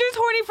 Andrew's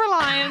horny for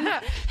lions.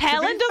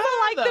 Helen doesn't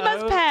like them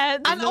as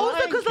pets. And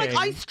also because like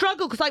I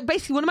struggle because like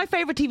basically one of my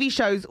favourite TV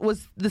shows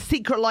was The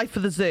Secret Life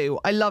of the Zoo.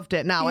 I loved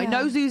it. Now I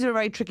know zoos are a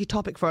very tricky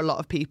topic for a lot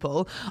of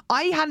people.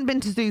 I hadn't been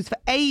to zoos for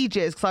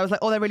ages because I was like,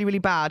 oh, they're really, really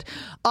bad.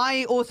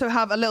 I also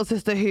have a little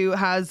sister who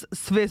has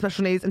severe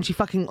special needs and she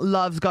fucking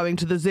loves going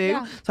to the zoo.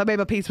 Yeah. So I made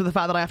my peace with the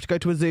fact that I have to go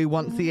to a zoo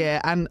once a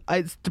year, and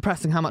it's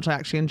depressing how much I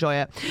actually enjoy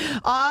it.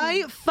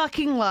 I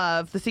fucking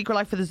love The Secret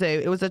Life of the Zoo.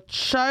 It was a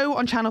show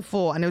on Channel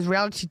 4 and it was a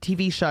reality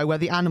TV show where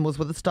the animals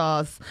were the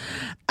stars.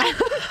 They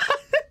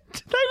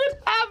would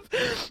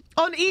have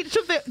on each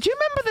of the... Do you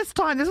remember this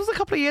time? This was a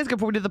couple of years ago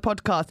before we did the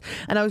podcast,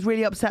 and I was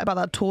really upset about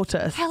that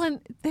tortoise.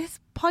 Helen, this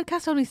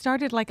podcast only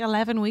started like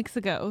 11 weeks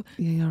ago.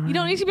 Yeah, you're right. You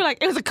don't need to be like,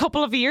 it was a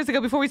couple of years ago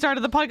before we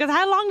started the podcast.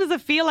 How long does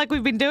it feel like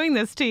we've been doing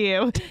this to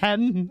you?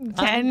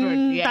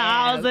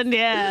 10,000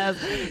 years.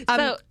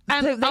 So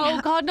so they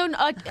oh God, no,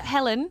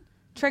 Helen,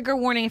 trigger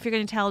warning if you're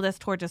going to tell this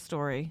tortoise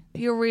story.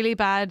 You're really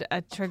bad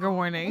at trigger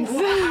warnings.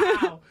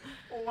 Wow.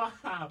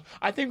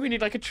 I think we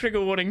need like a trigger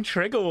warning.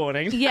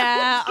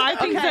 Yeah, I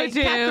think so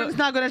too. Catherine's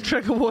now going to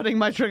trigger warning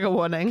my trigger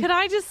warning. Could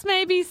I just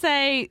maybe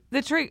say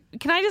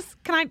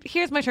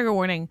here's my trigger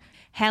warning.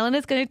 Helen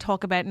is going to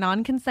talk about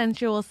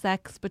non-consensual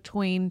sex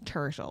between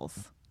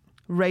turtles.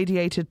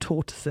 Radiated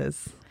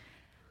tortoises.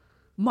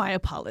 My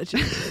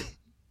apologies.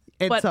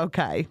 It's But-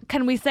 okay.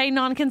 Can we say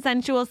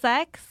non-consensual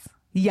sex?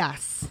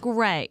 Yes.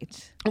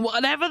 Great.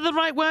 Whatever the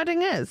right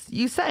wording is,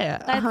 you say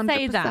it. Let's 100%.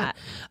 say that.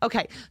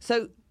 Okay,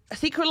 so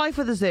Secret Life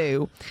of the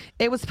Zoo,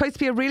 it was supposed to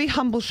be a really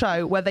humble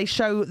show where they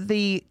show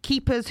the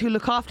keepers who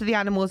look after the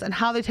animals and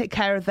how they take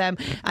care of them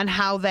and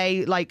how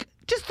they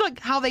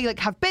how they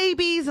have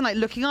babies and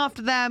looking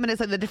after them, and it's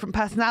the different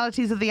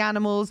personalities of the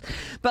animals.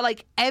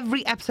 But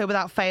every episode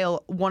without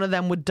fail, one of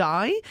them would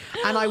die,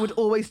 and I would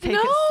always take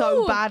it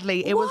so No!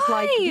 badly. It was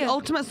Why? the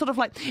ultimate sort of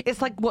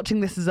it's like watching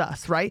This Is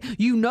Us, right?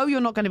 You know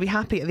you're not going to be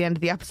happy at the end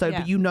of the episode, Yeah.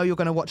 but you know you're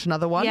going to watch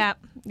another one.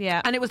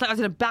 Yeah. And it was I was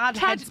in a bad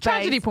headspace.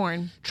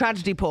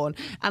 Tragedy porn.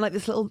 And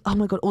this little, oh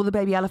my God, all the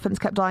baby elephants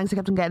kept dying, so I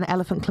kept on getting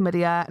elephant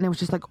chlamydia, and it was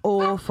just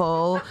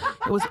awful.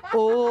 It was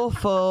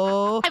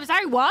awful. I'm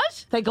sorry,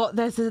 what? They got,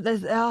 there's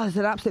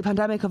an absolute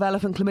pandemic of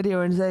elephant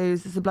chlamydia in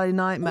zoos. It's a bloody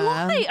nightmare.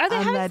 Why? Are they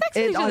And having sex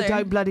with each I other?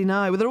 don't bloody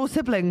know. Well, they're all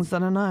siblings. I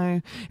don't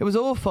know. It was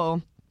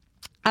awful.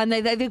 And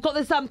they've got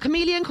this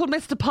chameleon called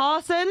Mr.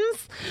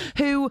 Parsons,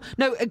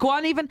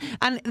 iguana even,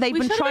 and they've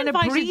been should have trying to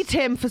invited- breed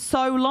him for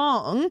so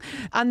long,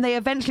 and they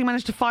eventually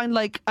managed to find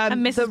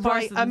Mrs.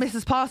 Parsons.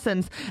 Mrs.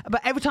 Parsons.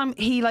 But every time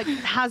he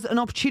has an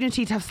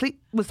opportunity to have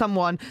sleep with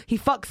someone, he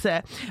fucks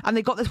it. And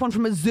they got this one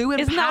from a zoo in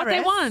Isn't that what Paris.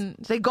 they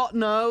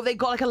want? They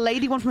got a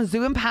lady one from a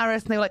zoo in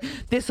Paris, and they were like,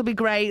 "This will be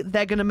great.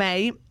 They're gonna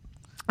mate."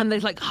 And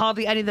there's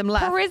hardly any of them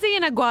left.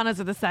 Parisian iguanas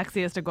are the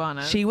sexiest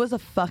iguanas. She was a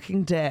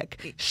fucking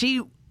dick.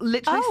 She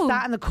literally Oh.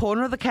 sat in the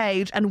corner of the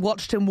cage and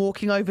watched him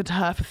walking over to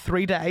her for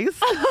 3 days.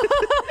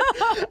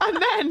 And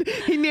then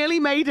he nearly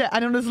made it,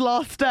 and on his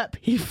last step,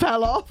 he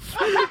fell off.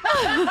 And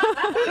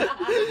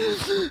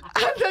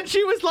then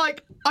she was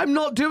like, I'm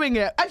not doing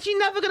it. And she's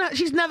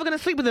never gonna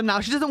sleep with him now.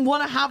 She doesn't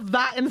want to have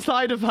that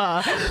inside of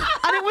her.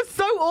 And it was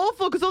so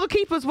awful because all the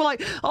keepers were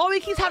like, oh, he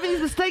keeps having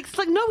these mistakes. It's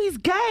like, no, he's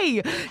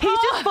gay. He's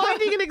just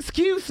finding an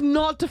excuse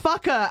not to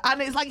fuck her.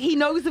 And it's he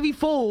knows if he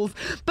falls.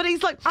 But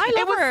he's like, I love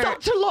it was her.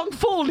 such a long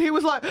fall. He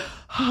was like,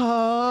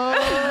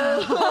 I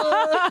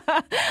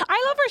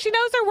love her. She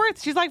knows her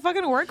worth. She's like,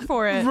 fucking work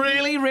for it.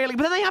 really, really.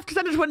 But then they have to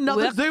send her to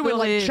another zoo in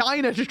Literally.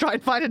 China to try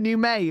and find a new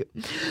mate.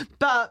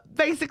 But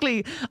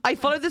basically, I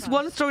followed this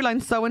one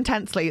storyline so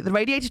intensely. The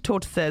radiated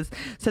tortoises.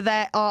 So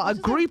there are a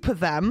group of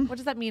them. What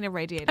does that mean,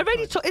 irradiated?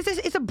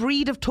 It's a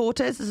breed of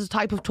tortoise. It's a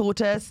type of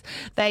tortoise.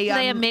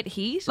 They emit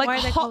heat? Why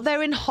are they hot. called-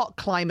 They're in hot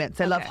climates.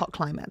 They love Okay. hot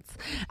climates,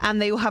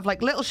 and they will have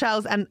little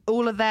shells, and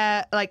all of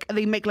their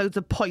they make loads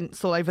of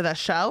points all over their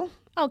shell.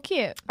 Oh,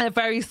 cute. They're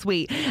very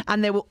sweet,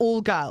 and they were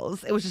all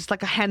girls. It was just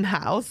like a hen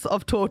house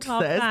of tortoises,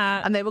 Love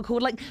that. and they were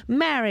called like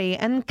Mary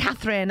and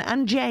Catherine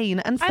and Jane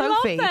and I love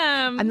Sophie.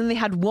 them. And then they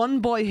had one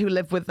boy who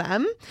lived with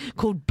them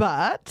called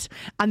Bert,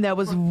 and there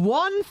was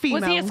one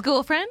female. Was he a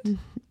school friend?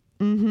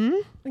 Mm-hmm.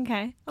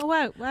 Okay. Oh,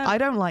 wow. I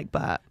don't like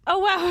Bert Oh,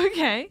 wow.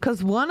 Okay.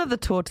 because one of the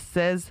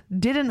tortoises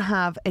didn't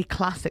have a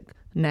classic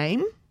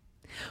name.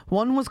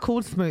 One was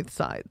called Smooth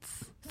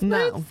Sides.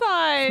 Smooth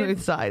Sides.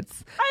 Smooth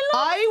Sides.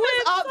 I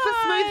was love up Smooth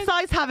for Smooth Sides.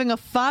 Sides having a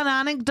fun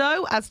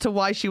anecdote as to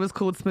why she was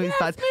called Smooth Yeah,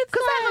 Sides. Smooth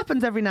Because that Sides.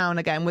 happens every now and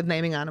again with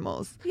naming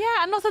animals. Yeah,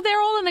 and also they're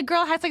all in a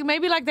girl house. Like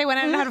maybe like they went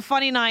out and had a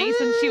funny night,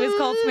 and she was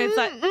called Smooth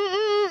Side.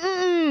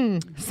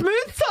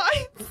 Smooth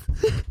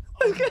Sides.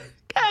 Okay,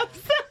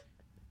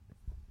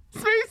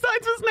 Smooth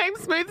Sides was named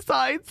Smooth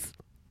Sides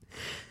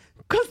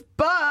because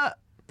Bert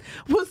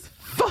was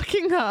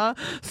fucking her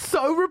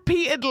so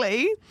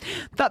repeatedly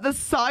that the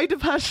side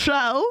of her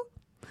shell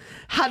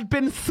had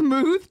been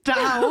smoothed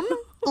down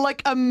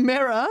like a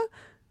mirror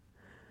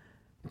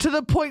to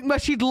the point where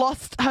she'd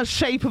lost her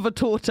shape of a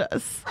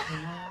tortoise.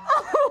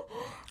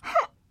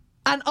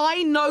 And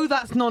I know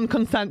that's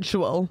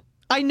non-consensual.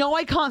 I know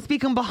I can't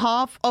speak on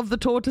behalf of the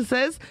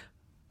tortoises.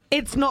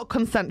 It's not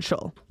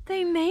consensual.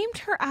 They named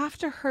her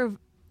after her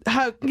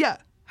Her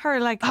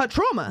like.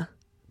 trauma.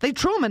 They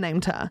trauma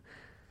named her.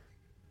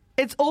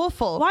 It's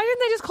awful. Why didn't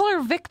they just call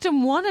her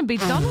Victim 1 and be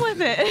done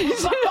with it? And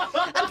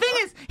the thing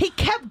is, he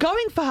kept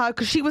going for her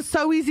because she was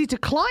so easy to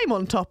climb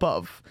on top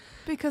of.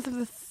 Because of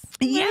the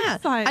Yeah,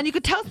 side. and you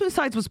could tell Smooth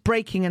Sides was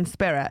breaking in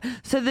spirit.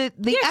 So the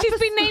she's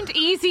been named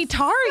Easy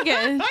Target.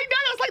 I know,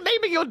 that's like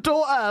naming your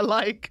daughter.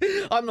 Like,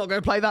 I'm not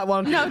going to play that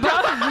one. No, Even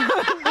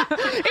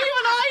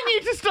I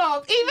need to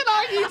stop. Even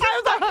I need to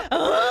stop.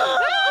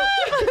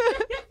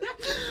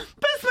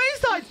 But Smooth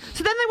Sides.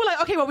 So then they were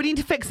like, okay, well, we need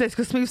to fix this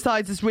because Smooth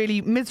Sides is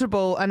really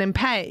miserable and in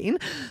pain.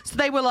 So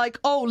they were like,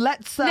 oh,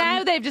 let's.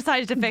 Now they've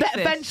decided to fix it.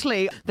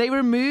 Eventually, they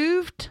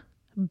removed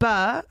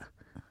Bert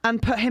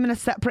and put him in a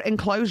separate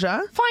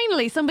enclosure.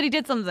 Finally, somebody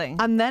did something.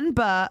 And then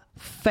Bert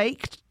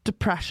faked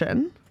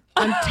depression.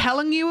 I'm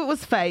telling you, it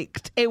was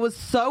faked. It was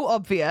so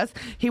obvious.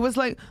 He was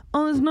like,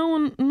 "Oh, there's no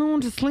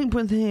one to sleep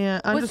with here."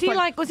 And Was he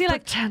like?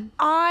 pretend.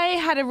 I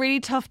had a really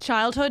tough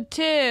childhood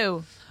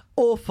too.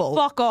 Awful.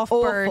 Fuck off,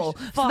 Bert. Awful.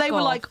 So Fuck they were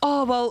off. like,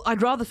 "Oh well,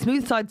 I'd rather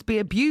Smooth Sides be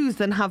abused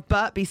than have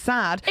Bert be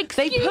sad." They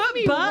Excuse put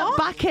me, Bert what?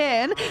 back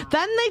in.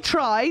 Then they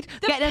tried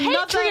getting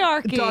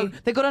patriarchy. another.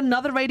 They got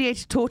another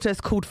radiated tortoise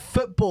called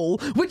Football,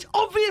 which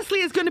obviously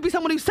is going to be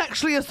someone who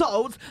sexually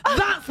assaults.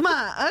 That's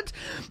mad.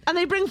 And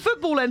they bring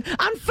Football in,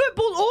 and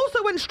Football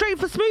also went straight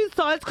for Smooth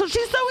Sides because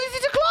she's so easy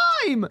to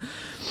climb.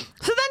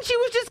 So then she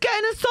was just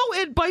getting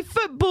assaulted by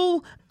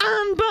Football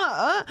and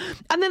Bert,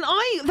 and then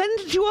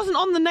she wasn't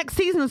on the next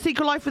season of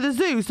Secret Life of the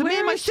Zoo. So me Where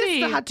and my is she?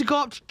 sister had to go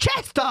up to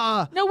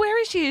Chester. No,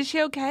 where is she? Is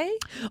she okay?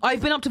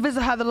 I've been up to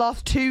visit her the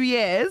last 2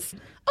 years.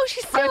 Oh,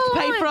 she's still I have to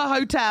pay alive. for a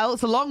hotel.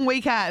 It's a long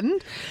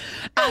weekend,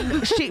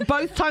 and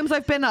both times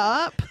I've been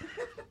up.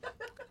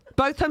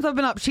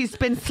 She's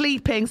been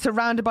sleeping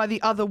surrounded by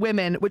the other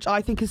women, which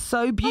I think is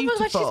so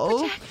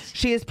beautiful. God, she's protected.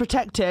 She is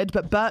protected,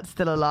 but Bert's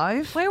still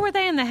alive. Where were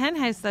they in the hen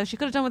house though? She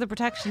could have done with the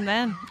protection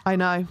then. I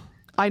know.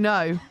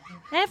 Everyone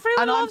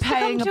And I'm loves to come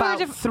paying to about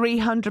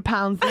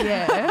 £300 a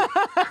year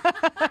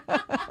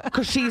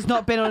because she's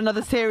not been on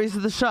another series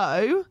of the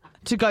show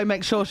to go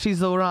make sure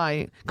she's all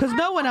right. Because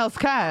no one else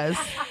cares.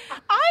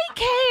 I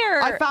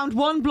care. I found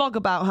one blog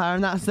about her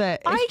and that's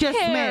it. It's just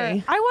care.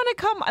 me. I want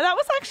to come. That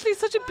was actually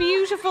such a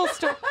beautiful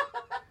story.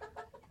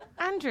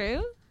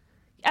 Andrew,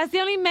 as the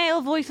only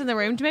male voice in the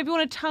room, do you maybe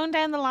want to tone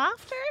down the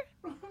laughter?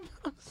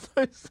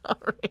 So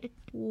sorry.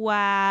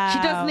 Wow. She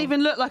doesn't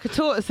even look like a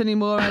tortoise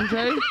anymore,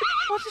 Andrew.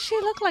 What does she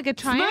look like? A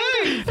triangle?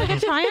 Smooth. Like a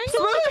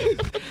triangle?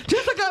 Smooth.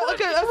 Just like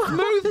a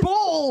smooth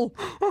ball.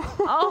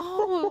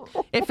 Oh.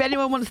 If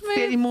anyone wants to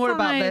see any more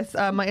about this,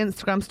 my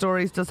Instagram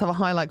stories does have a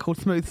highlight called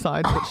Smooth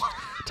Side, which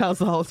tells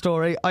the whole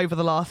story over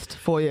the last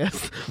 4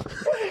 years.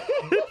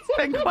 It's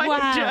been quite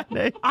a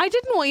journey. I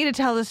didn't want you to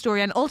tell the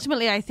story, and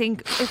ultimately I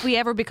think if we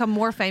ever become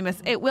more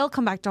famous, it will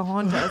come back to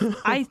haunt us.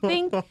 I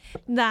think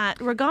that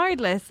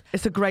regardless,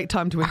 It's a great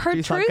time to her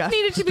introduce our truth guest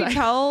needed to be today.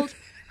 told.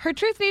 Her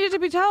truth needed to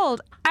be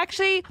told.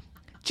 Actually,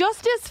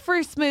 justice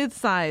for Smooth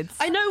Sides.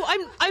 I know.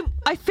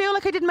 I feel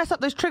like I did mess up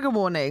those trigger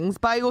warnings,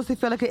 but I also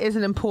feel like it is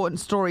an important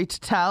story to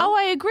tell. Oh,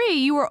 I agree.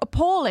 You were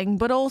appalling,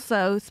 but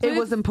also it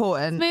was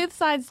important. Smooth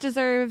Sides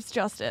deserves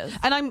justice.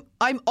 And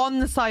I'm on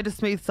the side of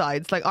Smooth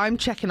Sides. Like, I'm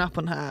checking up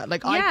on her.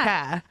 Like, I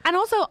care. And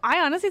also, I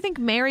honestly think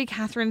Mary,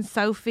 Catherine,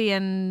 Sophie,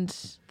 and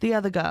The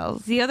other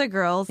girls. the other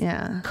girls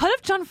Yeah. could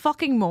have done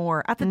fucking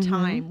more at the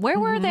time. Where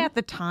were they at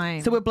the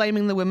time? So we're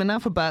blaming the women now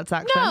for Bert's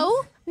actions?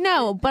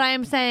 No, but I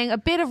am saying a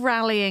bit of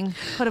rallying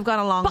could have gone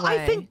a long But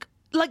way. I think,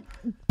 like,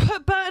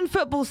 put Bert in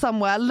Football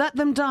somewhere, let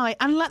them die,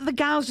 and let the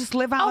gals just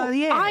live out their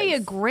years. I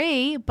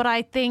agree, but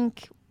I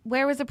think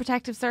where was the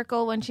protective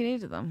circle when she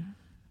needed them?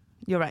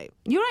 You're right.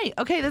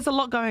 Okay, there's a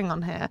lot going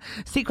on here.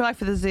 Secret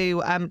Life of the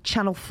Zoo,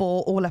 Channel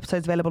 4, all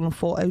episodes available on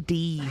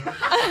 4OD.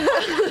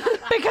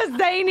 because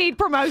they need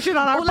promotion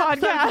on our All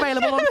episodes podcast.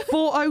 available on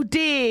 4OD.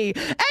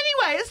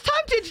 Anyway, it's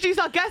time to introduce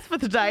our guest for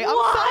today.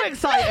 I'm so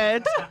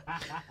excited.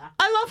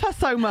 I love her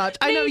so much.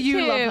 I know Me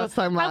you too. love her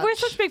so much. And we're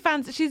such big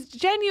fans. She's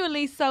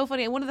genuinely so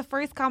funny. And one of the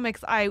first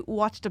comics I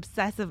watched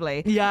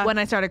obsessively when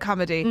I started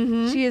comedy.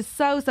 She is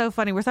so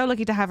funny. We're so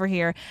lucky to have her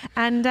here.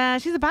 And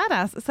she's a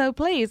badass. So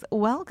please,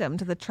 welcome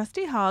to the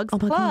Trusty Hogs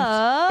Club.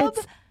 God.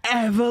 It's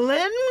Evelyn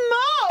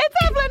Mok. It's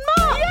Evelyn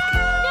Mok.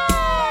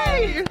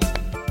 Yay!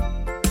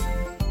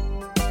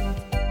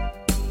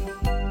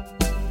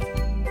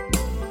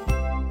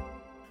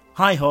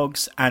 Hi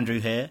Hogs, Andrew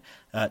here,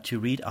 to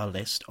read our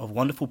list of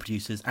wonderful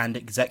producers and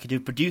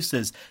executive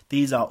producers.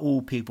 These are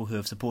all people who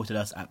have supported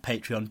us at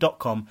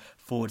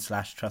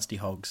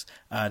patreon.com/trustyhogs.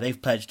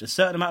 They've pledged a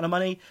certain amount of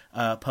money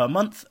per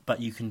month, but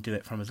you can do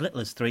it from as little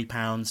as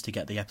 £3 to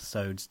get the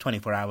episodes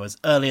 24 hours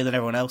earlier than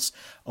everyone else,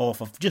 or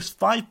for just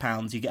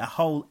 £5 you get a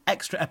whole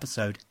extra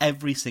episode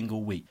every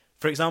single week.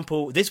 For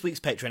example, this week's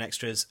Patreon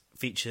Extras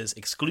features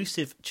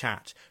exclusive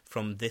chat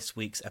from this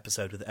week's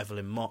episode with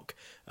Evelyn Mok.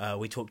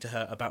 We talked to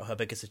her about her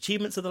biggest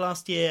achievements of the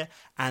last year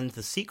and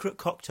the secret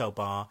cocktail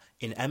bar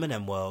in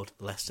M&M World,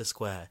 Leicester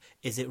Square.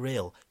 Is it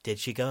real? Did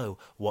she go?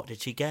 What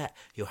did she get?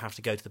 You'll have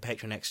to go to the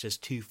Patreon Extras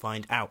to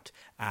find out.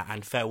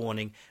 And fair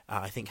warning,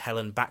 I think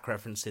Helen back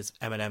references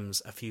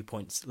M&M's a few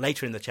points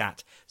later in the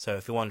chat, so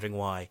if you're wondering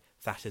why,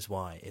 that is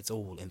why. It's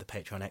all in the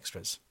Patreon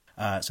Extras.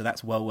 So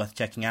that's well worth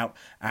checking out.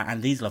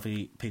 And these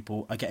lovely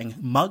people are getting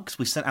mugs.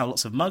 We sent out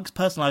lots of mugs,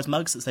 personalised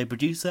mugs that say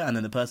producer and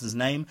then the person's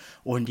name,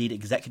 or indeed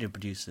executive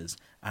producers.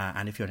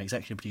 And if you're an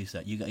executive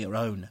producer, you get your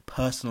own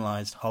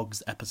personalised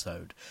Hogs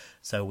episode.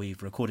 So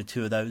we've recorded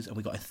 2 of those, and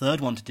we've got a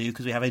third one to do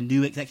because we have a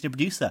new executive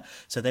producer.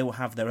 So they will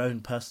have their own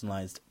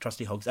personalised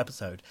Trusty Hogs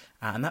episode.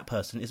 And that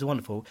person is a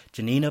wonderful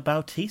Janina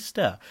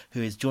Bautista,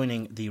 who is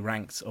joining the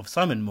ranks of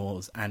Simon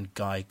Moores and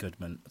Guy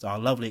Goodman. So our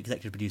lovely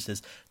executive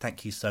producers,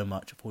 thank you so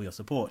much for your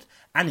support.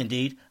 And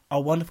indeed,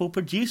 our wonderful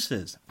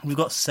producers. We've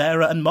got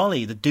Sarah and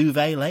Molly, the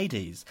Duvet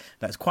Ladies.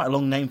 That's quite a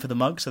long name for the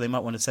mug, so they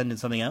might want to send in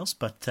something else,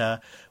 but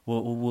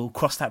we'll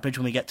cross that bridge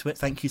when we get to it.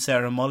 Thank you,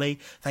 Sarah and Molly.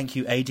 Thank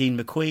you, Aideen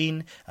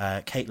McQueen,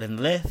 Caitlin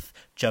Lith,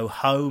 Joe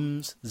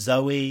Holmes,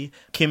 Zoe,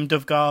 Kim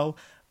Dovgal.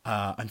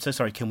 I'm so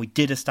sorry, Kim. We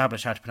did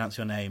establish how to pronounce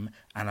your name,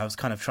 and I was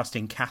kind of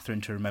trusting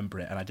Catherine to remember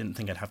it, and I didn't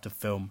think I'd have to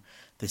film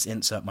this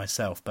insert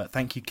myself. But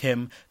thank you,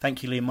 Kim.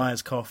 Thank you, Liam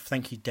Myerscough.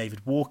 Thank you,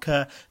 David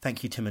Walker.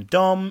 Thank you, Tim and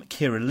Dom,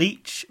 Kira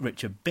Leach,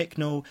 Richard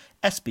Bicknell,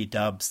 SB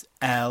Dubs,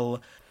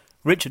 L,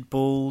 Richard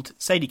Bald,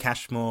 Sadie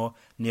Cashmore,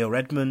 Neil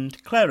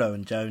Redmond, Claire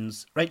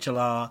Owen-Jones, Rachel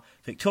R,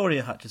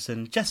 Victoria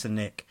Hutchison, Jess and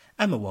Nick,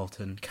 Emma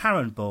Walton,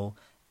 Karen Bull,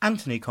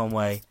 Anthony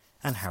Conway,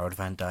 and Harold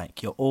Van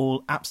Dyke. You're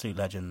all absolute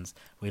legends.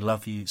 We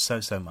love you so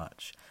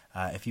much.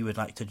 If you would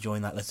like to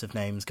join that list of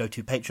names, go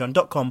to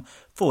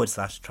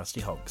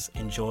patreon.com/trustyhogs.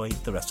 Enjoy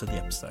the rest of the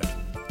episode.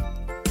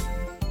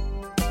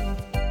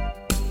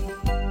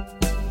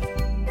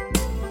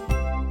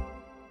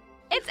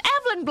 It's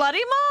Evelyn Bloody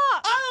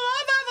Mok. I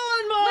love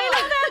Evelyn Mok. We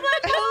love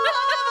Evelyn Mok.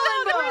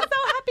 We're so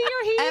happy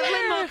you're here.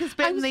 Evelyn Mok has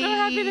been I'm so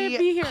happy to be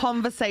the here.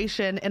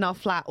 conversation in our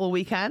flat all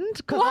weekend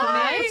because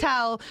Why? Samir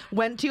Patel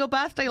went to your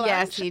birthday lunch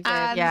Yes, he did,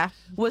 and yeah.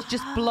 was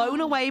just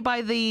blown away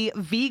by the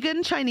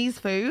vegan Chinese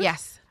food.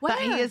 Yes. That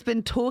he Where? has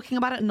been talking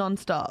about it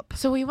nonstop.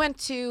 So we went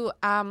to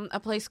a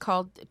place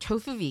called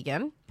Tofu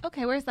Vegan.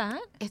 Okay, where's that?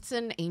 It's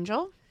an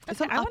Angel. It's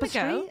on I wanna Upper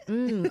go. Street.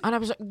 And I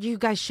was like, you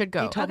guys should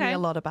go. He told me Okay. a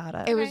lot about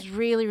it. It was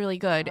really, really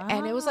good.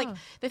 And it was like, Ah.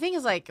 the thing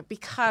is like,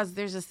 because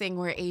there's this thing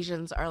where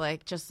Asians are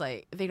like, just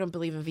like, they don't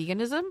believe in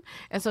veganism.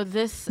 And so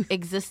this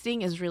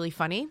existing is really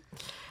funny.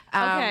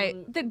 Okay,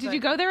 did you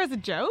go there as a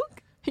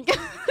joke?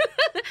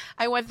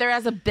 I went there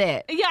as a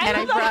bit. Yeah, I and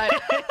I was like-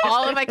 brought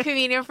all of my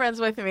comedian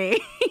friends with me.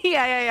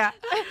 yeah.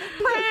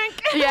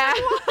 Prank. Yeah.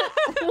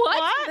 what?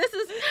 What? This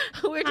is,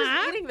 we're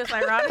just eating this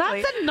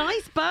ironically. That's a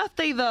nice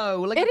birthday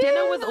though. Like It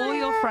dinner is. with all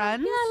your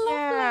friends.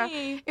 Yeah,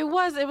 lovely. it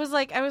was. It was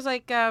like I was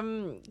like,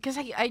 because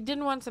I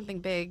didn't want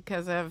something big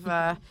because of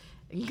COVID,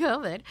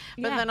 but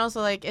Yeah. then also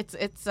like it's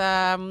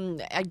I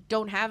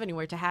don't have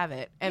anywhere to have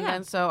it, and Yeah.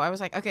 then so I was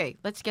like, okay,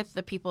 let's get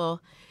the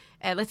people.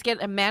 Let's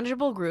get a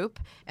manageable group,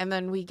 and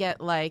then we get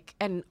like,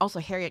 and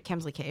also Harriet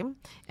Kemsley came,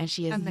 and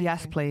she is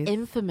Yes, please.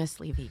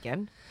 infamously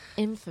vegan,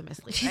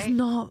 infamously. She's right?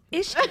 not.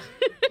 Is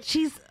she?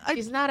 She's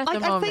not at the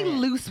I'd say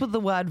moment. loose with the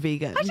word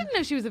vegan. I didn't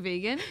know she was a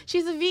vegan.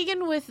 She's a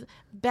vegan with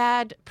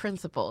bad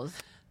principles.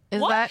 Is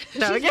What? that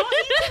no? She's not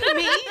eating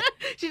meat,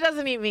 She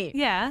doesn't eat meat.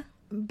 Yeah.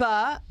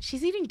 but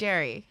She's eating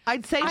dairy.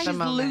 I'd say At the she's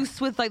moment.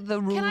 loose with like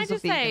the rules Can I of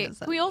just say, veganism.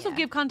 can we also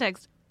give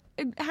context?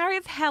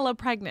 Harriet's hella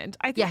pregnant.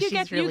 I think Yeah, you she's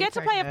get you really get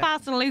to play it pregnant.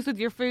 fast and loose with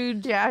your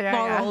food Yeah.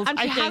 morals. And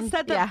she I has think.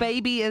 said that yeah.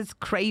 baby is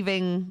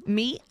craving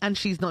meat and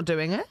she's not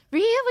doing it.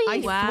 Really?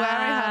 I swear I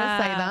heard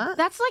her say that.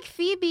 That's like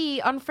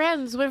Phoebe on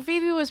Friends when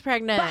Phoebe was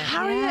pregnant. But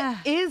Harriet Yeah.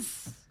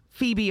 is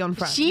Phoebe on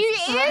Friends. She is?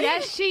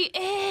 Yes, she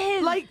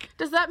is. like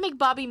Does that make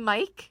Bobby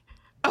Mike?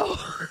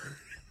 oh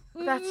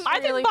That's I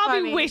really think Bobby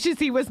funny. wishes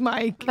he was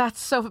Mike. That's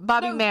so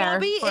Bobby No, Mayer.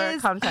 Bobby for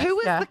is context. who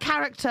is yeah. the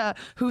character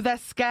who they're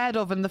scared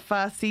of in the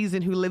first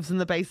season who lives in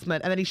the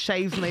basement and then he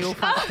shaves and they all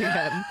fancy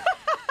him.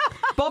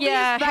 Bobby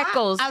Yeah, is that,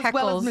 Heckles, as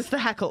well as Heckles. Mr.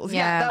 Heckles.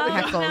 Yeah, that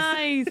was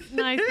Heckles.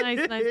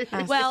 Nice.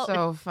 That's Well,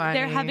 so funny.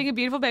 they're having a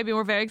beautiful baby.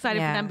 We're very excited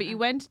for Yeah. them. But you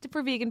went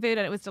for vegan food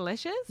and it was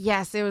delicious.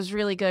 Yes, it was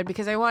really good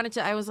because I wanted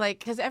to. I was like,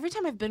 because every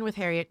time I've been with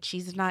Harriet,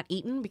 she's not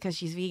eaten because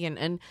she's vegan,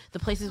 and the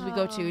places we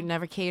go to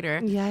never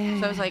cater. Yeah.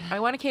 So I was like, I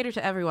want to cater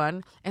to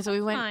everyone, and so we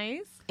went.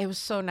 Nice. It was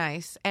so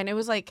nice, and it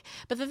was like,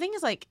 but the thing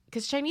is, like,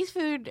 because Chinese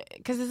food,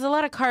 because there's a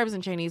lot of carbs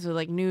in Chinese with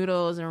like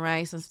noodles and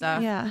rice and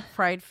stuff. Yeah.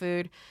 Fried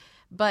food.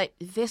 But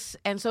this,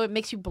 and so it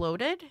makes you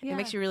bloated. Yeah. It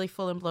makes you really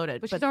full and bloated.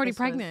 But she's already this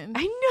was- pregnant.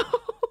 I know.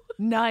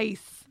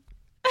 Nice.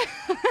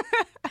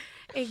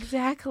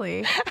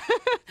 Exactly.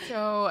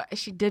 So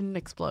she didn't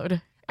explode.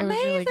 It was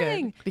really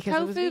Amazing. good because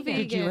it was Tofu vegan.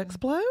 vegan. Did you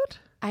explode?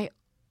 I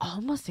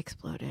almost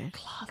exploded.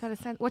 Got a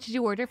sense. What did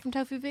you order from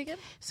Tofu Vegan?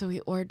 So we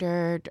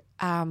ordered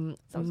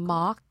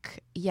mock.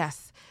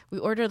 Yes, we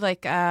ordered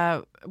like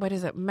what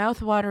is it?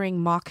 Mouth-watering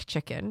mock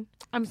chicken.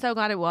 I'm so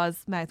glad it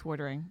was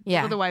mouth-watering.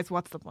 Yeah. Otherwise,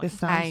 what's the point? This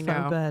sounds I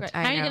know. so good.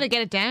 I How are you know. going to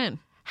get it down?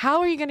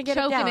 How are you going to get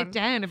Choking it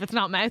down? if it's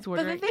not But the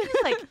mouth-watering. thing is,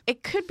 like,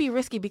 it could be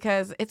risky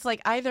because it's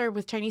like either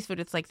with Chinese food,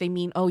 it's like they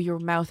mean, oh, your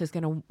mouth is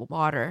going to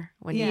water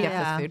when you get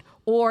Yeah. this food,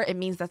 or it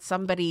means that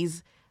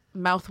somebody's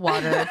mouth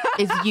water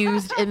is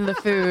used in the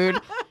food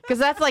because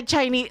that's like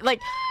Chinese. Like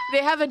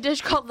they have a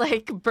dish called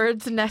like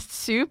bird's nest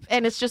soup,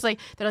 and it's just like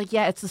they're like,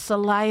 yeah, it's the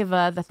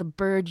saliva that the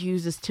bird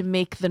uses to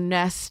make the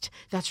nest.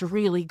 That's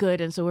really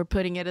good, and so we're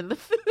putting it in the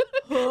food.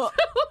 So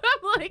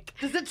I'm like,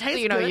 Does it taste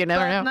you know, good? you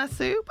never know. Birdnest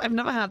soup? I've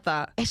never had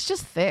that. It's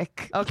just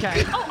thick. Okay.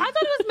 Oh, I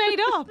thought it was made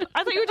up.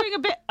 I thought you were doing a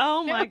bit.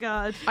 Oh my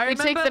god. I You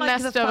take remember, the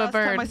like, nest the of a first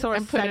time bird I saw a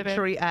and put it in.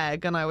 century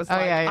egg, and I was Oh,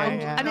 like, yeah, I'm-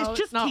 yeah. and No, it's it's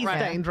just not tea right.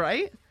 stained,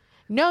 right?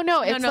 No,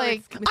 it's no,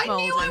 like it's I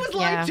knew I was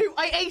lied to.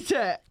 I ate it,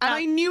 and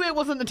I knew it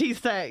wasn't a tea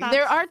stain.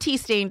 there are tea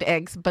stained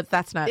eggs, but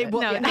that's not it. It wa-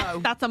 No, no.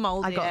 that's a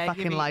moldy I got egg.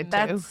 fucking you've lied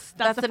eaten. to. That's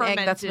That's the an egg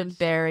that's been fermented.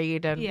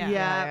 buried and Yeah.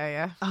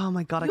 yeah. Oh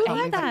my god, I Who can't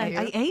lied believe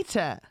that? I ate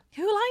it.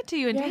 Who lied to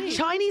you? Indeed.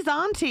 Chinese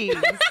aunties,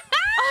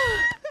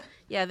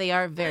 Yeah, they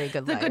are very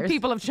good The liars. good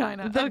people of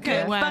China. the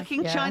okay, good wow.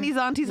 fucking Yeah. Chinese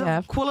aunties Yeah.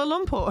 of Kuala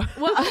Lumpur.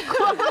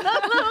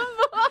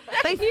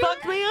 They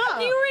fucked me up.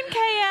 You were in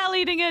KL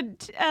eating a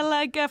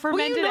well, you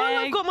fermented know,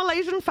 egg. I've got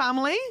Malaysian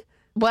family.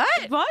 What?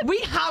 What? We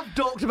have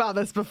talked about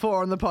this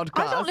before on the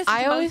podcast. I don't listen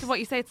I to always- most of what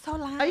you say. It's so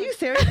loud. Are you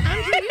serious,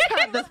 Andrew? You've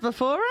heard this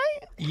before, right?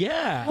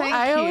 Yeah. Thank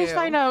I always you.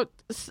 find out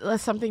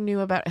something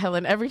new about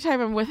Helen every time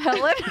I'm with Helen.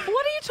 What are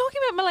you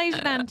talking about,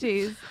 Malaysian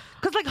aunties?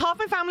 Because like half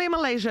my family are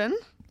Malaysian.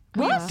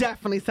 We've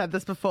definitely said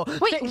this before.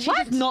 Wait, She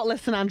what? did not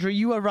listen, Andrew.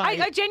 You are right.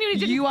 I genuinely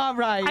didn't. You are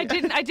right.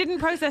 I didn't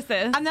process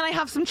this. And then I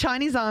have some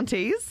Chinese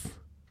aunties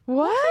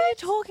What are you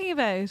talking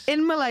about?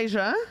 in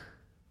Malaysia.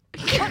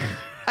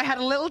 I had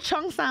a little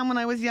Chong Sam when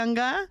I was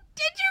younger.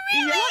 Did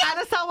you really? Yeah,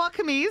 and a salwar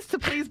kameez to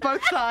please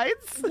both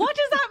sides. What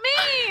does that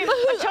mean?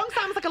 A Chong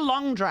Sam's like a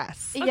long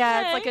dress. Yeah, Okay.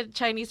 it's like a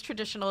Chinese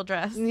traditional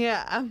dress.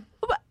 Yeah.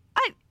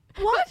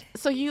 What?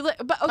 So you,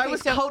 but okay, I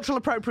was so cultural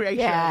appropriation.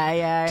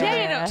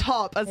 yeah.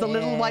 Top as a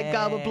little white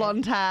girl with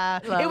blonde hair.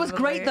 It was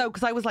great Lovely. though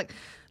because I was like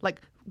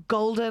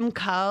golden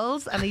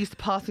curls, and they used to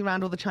pass me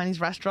around all the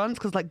Chinese restaurants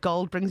because like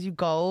gold brings you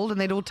gold,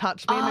 and they'd all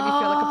touch me and make me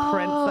feel like a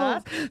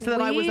princess. So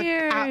then I was like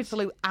weird.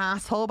 absolute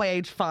asshole by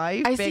age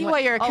 5. I being see like, why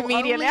you're a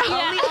comedian only,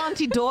 now." Only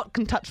Auntie Dot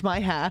can touch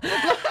my hair.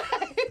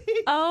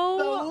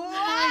 Oh.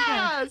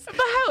 Yes.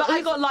 But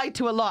I got lied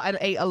to a lot and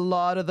ate a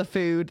lot of the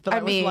food that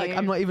I was like, mean-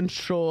 I'm not even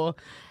sure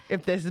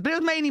if this is, but it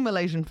was mainly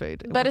Malaysian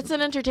food. But it's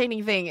an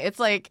entertaining thing. It's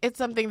like it's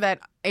something that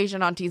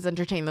Asian aunties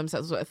entertain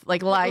themselves with,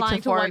 like lie Lying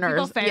to to white people,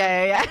 foreigners. fair.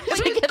 Yeah. But To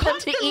it's get them to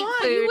constant eat lie.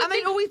 food. And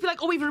they'd always be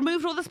like, oh, we've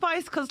removed all the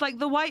spice because like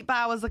the white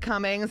bowers are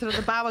coming instead of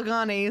the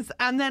bawaganis.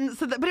 And then,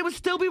 but it would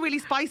still be really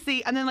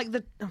spicy. And then like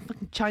the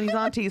fucking Chinese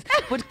aunties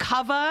would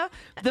cover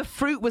the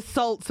fruit with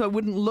salt so it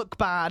wouldn't look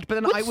bad. But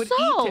then With I would eat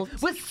salt?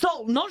 it with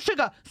salt, not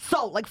sugar,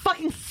 salt, like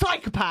fucking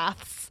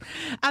psychopaths.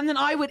 And then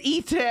I would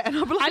eat it and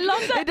I'd be like, I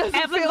love that. it doesn't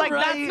Evan's feel like,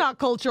 right. that's not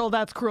cultural,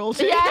 that's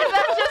cruelty.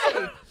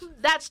 Yeah,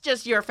 that's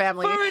just your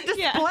family. For a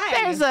display.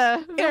 There's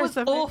It was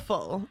a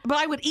awful, but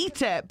I would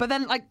eat it. But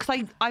then, like,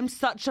 because I'm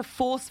such a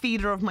force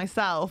feeder of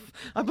myself,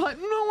 I'd be like,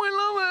 no,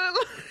 I love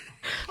it.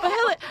 But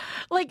Helen,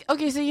 like,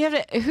 okay, so you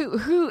have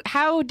to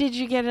how did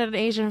you get an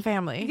Asian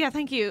family? Yeah,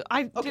 thank you.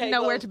 I didn't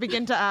know where to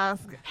begin to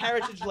ask.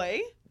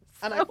 Heritagely.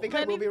 And I think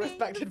I will be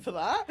respected for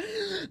that.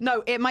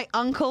 No, my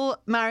uncle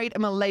married a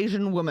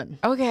Malaysian woman.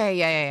 Okay,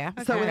 yeah.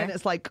 So Okay. then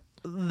it's like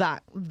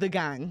that, the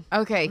gang.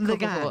 Okay, The cool,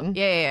 cool, cool. gang.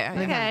 Yeah. The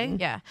Okay. gang.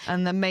 Yeah.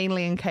 And then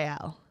mainly in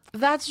KL.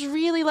 That's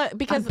really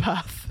because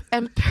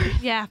And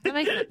Perth. Yeah, that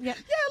makes sense.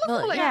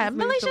 Yeah.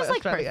 Malaysia's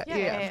like Australia. Perth.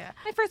 Yeah.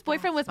 My first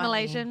boyfriend was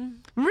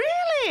Malaysian.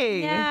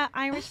 Really? Yeah,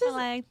 Irish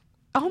Malay.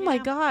 Oh my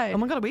god. Oh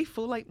my God, are we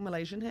full like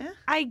Malaysian here?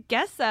 I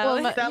guess so.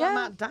 Well,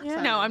 Selamat datang.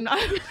 yeah. no, I'm not.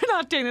 I'm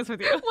not doing this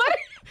with you. What?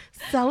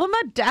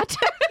 Salama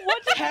Data?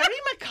 What? Terry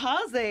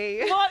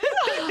McCarthy. What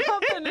is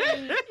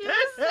happening? You're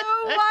so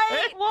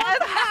white.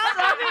 What's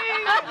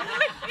happening?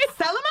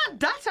 Selamat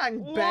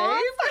datang, babe.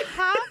 What's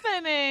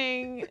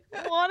happening?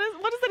 What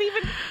does that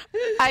even?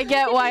 I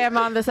get why I'm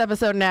on this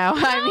episode now.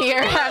 I'm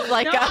here as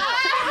like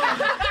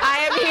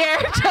I am here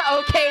to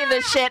okay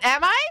this shit.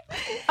 Am I?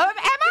 Am I?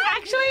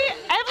 Actually,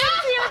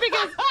 Evelyn's here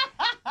because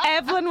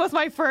Evelyn was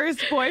my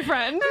first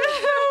boyfriend. So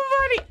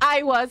funny.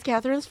 I was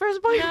Catherine's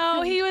first boyfriend.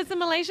 No, he was a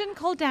Malaysian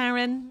called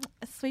Darren,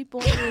 a sweet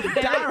boy.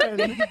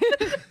 Darren.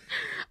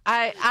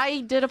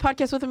 I did a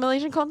podcast with a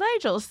Malaysian called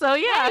Nigel. So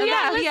yeah,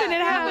 Listen, it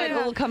It happened.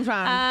 all comes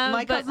round.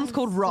 My but- cousin's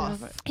called Ross.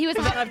 He was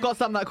And then I've got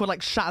some that are called like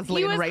Shazly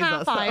he and was Razor.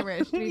 half so-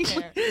 Irish, to be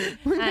fair.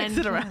 We mix And,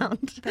 it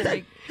around.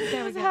 Very,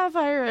 He was half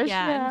Irish.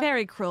 yeah, and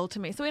very cruel to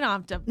me. So we don't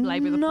have to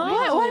labour the No.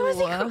 point. Why was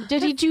he?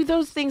 Did he do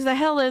those things that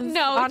Helen's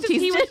No, it's just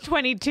aunties he was did?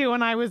 22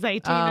 and I was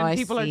 18, Oh, and I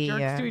people are see, jerks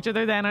yeah. to each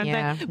other then, aren't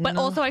Yeah. they? But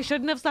also, I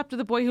shouldn't have slept with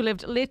a boy who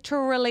lived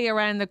literally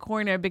around the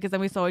corner because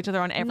then we saw each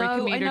other on every No, I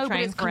commuter know, but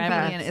train it's forever.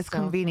 convenient. It's So-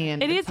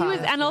 convenient. It is. It's He was,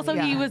 hard. and also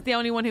he Yeah. was the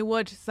only one who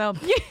would. So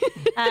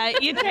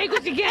you take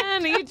what you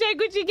can. You take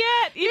what you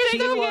get. You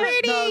take She what you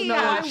was, get. no,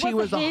 Yeah, I she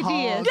was a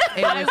hideous. hog.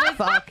 It was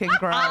fucking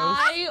gross.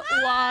 I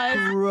was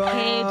Gross.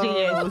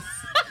 hideous.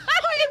 I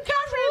am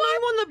Catherine.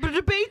 I'm on the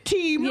debate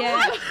team.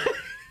 Yeah.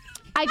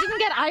 I didn't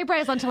get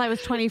eyebrows until I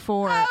was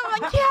 24. Oh,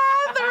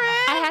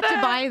 Catherine! I had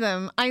to buy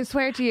them. I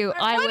swear to you,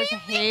 I was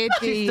hideous.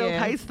 She still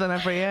pays them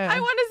every year. I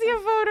want to see a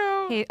photo.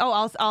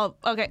 I'll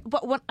okay.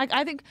 But what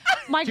I think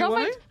my Do you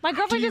want girlfriend, it? my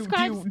girlfriend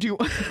describes Do you,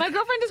 my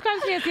girlfriend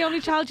describes me as the only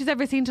child she's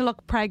ever seen to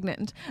look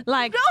pregnant.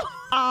 Like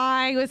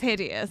I was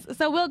hideous.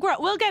 So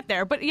we'll get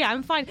there. But yeah,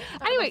 I'm fine.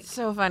 Anyway, That's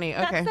so funny.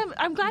 Okay.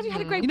 I'm glad you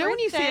had a great You know birthday. when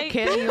you see a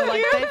kid and you're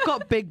like, they've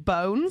got big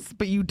bones,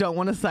 but you don't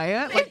want to say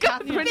it? Like,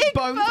 Catherine's big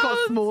bones got bones.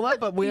 smaller,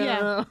 but we Yeah.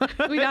 don't know.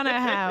 We don't know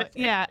how.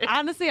 Yeah,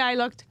 honestly, I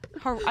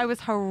was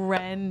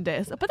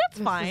horrendous, but that's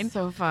fine. It's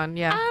so fun.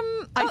 Yeah.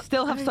 I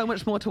still have so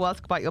much more to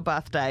ask about your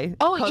birthday.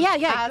 Oh, 'Cause yeah.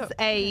 As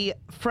a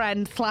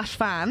friend /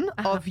 fan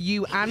of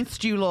you and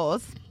Stu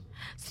Laws,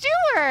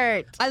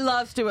 Stuart. I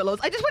love Stuart Laws.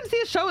 I just went to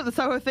see a show at the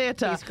Soho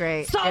Theatre. He's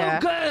great. So Yeah.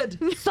 good.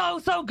 So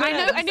good.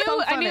 I knew So it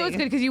was funny. good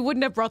because you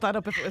wouldn't have brought that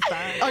up if it was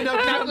bad. I know.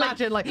 Can you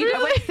imagine? Like, I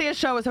went to see a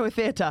show at Soho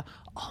Theatre.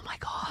 Oh my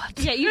god.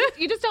 Yeah,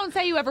 you just don't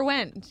say you ever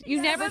went.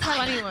 You never tell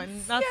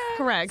anyone. That's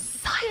correct.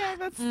 Yeah,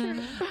 that's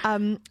true.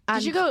 And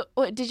Did you go?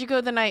 Did you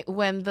go the night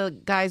when the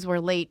guys were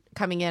late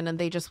coming in and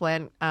they just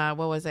went? What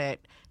was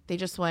it? They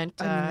just went.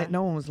 I mean,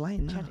 no one was late.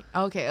 No.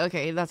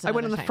 Okay. That's. I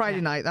went on the another time, Friday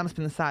yeah. night. That must have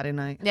been the Saturday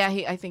night. Yeah,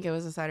 I think it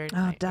was a Saturday. Oh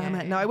night. damn Yeah,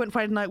 it! yeah, No, yeah. I went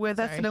Friday night with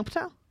Sorry. Sunil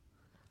Patel.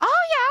 Oh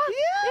yeah.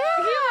 You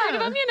heard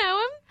of him? You know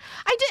him?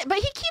 I did, but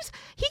he keeps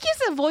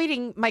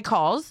avoiding my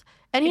calls,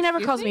 and he never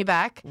Excuse calls me? me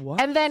back. What?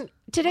 And then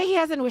today he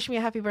hasn't wished me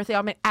a happy birthday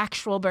on my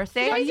actual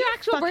birthday. Today's your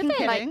actual fucking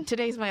birthday. kidding? Like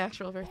today's my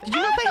actual birthday. Did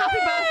you not say happy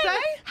birthday?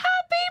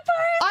 Happy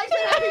birthday! I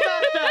said happy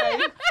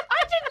birthday.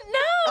 I didn't know.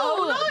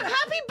 Oh no!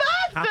 Happy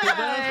birthday! Happy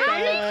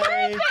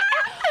birthday.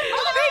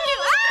 Oh, thank you.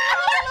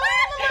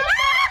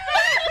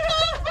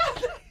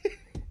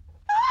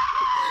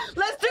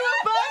 Let's do a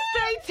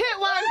birthday tit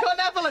wank on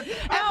Evelyn.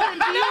 Evelyn,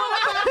 do you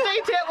want a birthday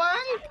tit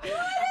wank?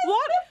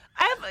 What?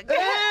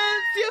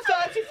 It's your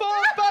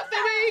 34th birthday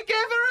week. Give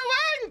her a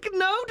wank.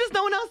 No, does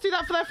no one else do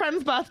that for their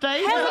friend's birthday?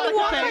 Is that Helen, like a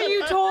what thing? are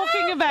you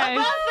talking A about?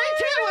 birthday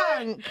tit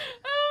wank.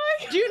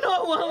 Do you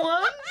not want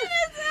one?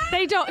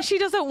 They don't. She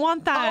doesn't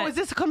want that. Oh, is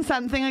this a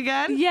consent thing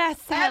again? Yes.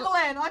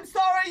 Evelyn, I'm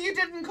sorry you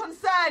didn't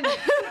consent.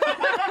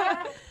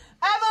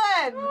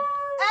 Evelyn!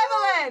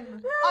 Evelyn!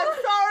 I'm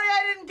sorry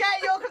I didn't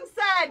get your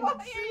consent. Why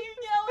are you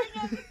yelling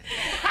at me?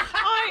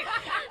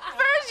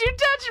 First you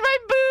touch my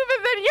boob,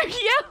 and then you're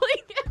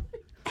yelling at me.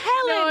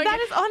 Helen, that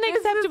is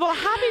unacceptable.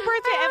 Happy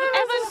birthday, Evan.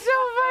 This is so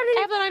funny.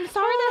 Evan, I'm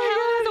sorry that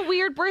Helen has a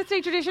weird birthday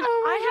tradition.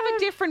 I have a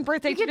different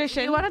birthday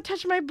tradition. You want to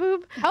touch my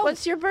boob?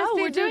 What's your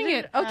birthday? we're doing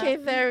tradition? it. Okay,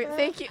 there.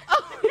 Thank you.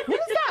 What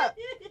is that?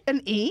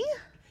 An E?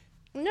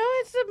 No,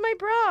 it's my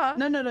bra.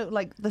 No,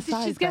 like the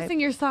size. She's guessing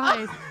your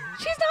size.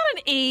 She's not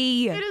an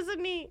E. It is a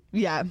knee.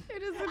 Yeah.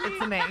 It is a knee.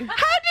 It's an E. How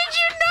did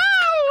you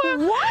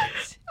know?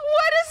 What?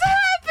 What is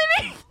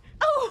happening?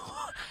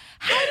 Oh,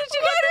 how did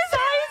you get the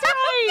size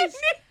right?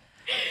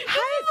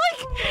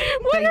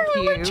 What are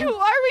we? Thank We're you.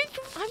 are we 10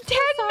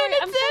 Sorry,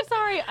 minutes I'm in? so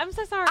sorry. I'm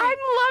so sorry. I'm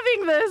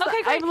loving this.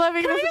 Okay, great. I'm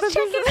loving Can this. I just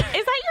This check is-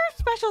 is that your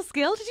special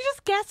skill? Did you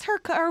just guess her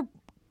cup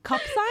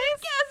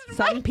size?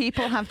 Some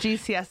people have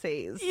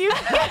GCSEs. You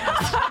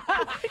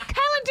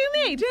Helen, do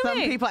me. Do Some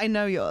me. people, I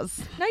know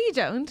yours. No, you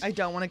don't. I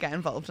don't want to get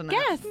involved in it.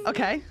 Guess.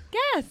 Okay.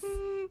 Guess.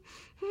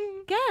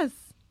 Guess.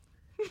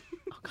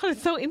 Oh God,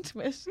 it's so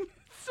intimate. so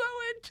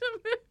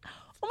intimate.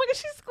 Oh my God,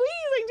 she's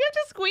squeezing. Do you have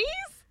to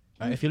squeeze?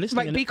 Right, if you're listening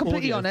Right, in be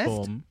completely audio honest.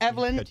 form,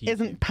 Evelyn go to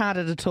isn't YouTube.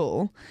 padded at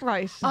all.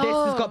 Right. This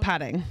has got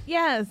padding,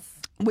 Yes.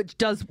 which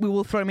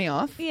will throw me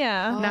off.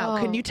 Yeah. Now,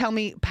 can you tell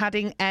me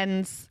padding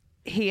ends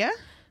here?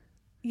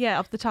 Yeah,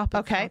 up the top. It's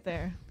Okay. not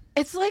there.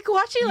 It's like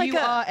watching like you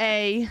a. are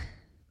a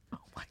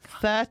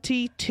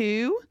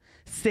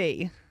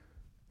 32C.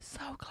 So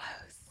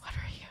close. What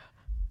are you?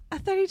 A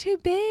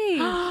 32B.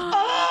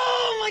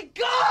 Oh my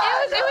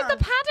god! It was the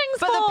padding's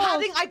But fault. the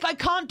padding, I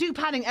can't do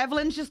padding.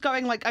 Evelyn's just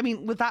going like, I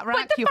mean, with that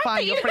rack, the you're fact fine.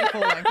 that You're you- free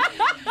falling.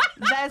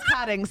 There's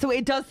padding, so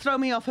it does throw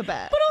me off a bit.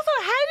 But also,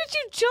 how did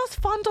you just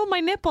fondle my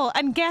nipple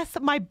and guess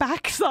my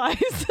back size?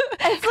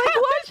 It's like,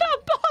 what's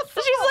that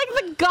possible? She's like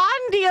the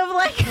Gandhi of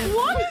like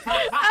what?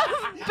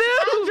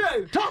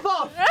 Andrew, top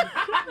off.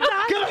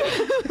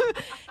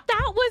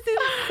 That was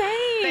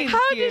insane.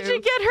 How did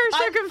you get her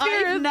I've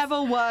circumference?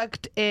 never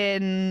worked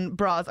in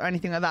bras or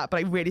anything like that, but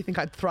I really think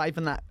I'd thrive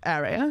in that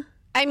area.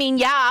 I mean,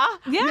 yeah.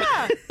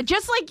 Yeah.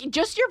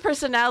 Just your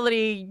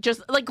personality,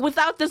 just like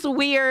without this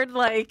weird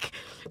like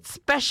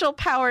special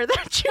power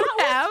that you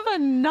have.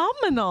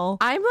 Phenomenal.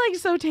 I'm like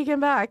so taken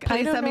back. I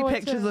Please don't send me know what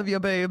pictures to- of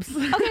your boobs.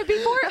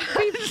 Okay,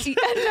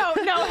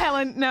 no,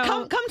 Helen, no.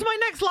 Come to my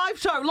next live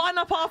show. Line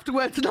up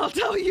afterwards, and I'll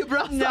tell you,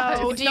 bro.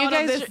 no, Do you none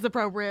guys- of this is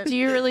appropriate. Do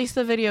you release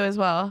the video as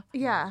well?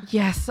 yeah.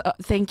 Yes,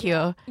 thank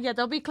you. Yeah,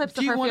 there'll be clips Do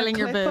of you her want a feeling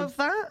your clip boobs. of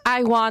that?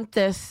 I want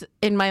this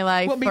in my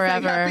life Want me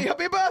saying forever.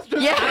 happy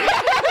birthday?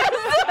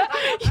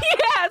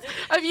 Yes,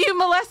 of you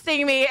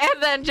molesting me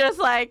and then just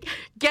like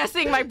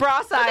guessing my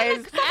bra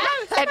size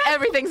and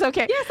everything's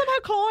okay. Yeah, somehow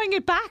clawing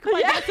it back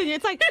by guessing.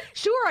 It's like,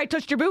 sure, I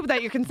touched your boob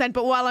without your consent,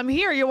 but while I'm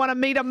here, you want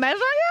me to measure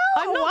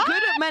you? I'm not What?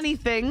 good at many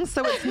things,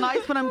 so it's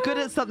nice when I'm good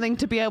at something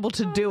to be able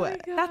to do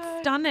it.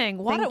 That's stunning.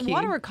 What Thank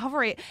what a you.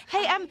 recovery.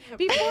 Hey,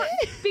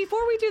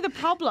 before we do the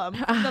problem,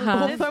 the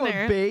Also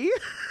listener, a B.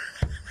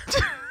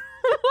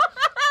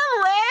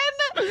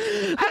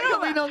 Lynn? How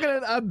are we not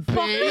going to a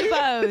fuck you B?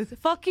 both.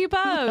 Fuck you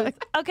both.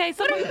 Okay,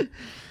 so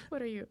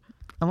What are you?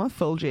 I'm a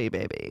full G,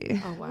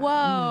 baby. Oh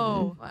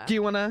wow. whoa. Do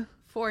you want to?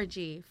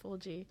 4G, full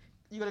G.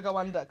 You got to go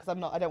under because I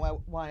don't wear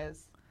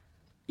wires.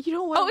 You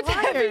don't want Oh, it's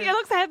heavy. It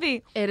looks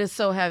heavy. It is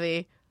so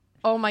heavy.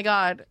 Oh my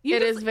god. You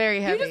It just- is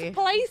very heavy. You just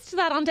placed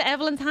that onto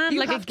Evelyn's hand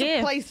You like have a to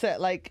gift. place it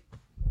like.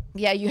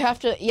 Yeah, you have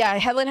to. Yeah,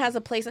 Helen has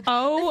a place.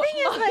 Oh, The thing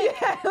is, like,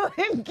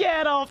 Helen,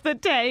 get off the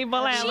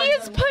table, she Ellen.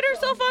 has put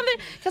herself on there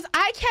because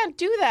I can't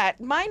do that.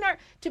 Mine are,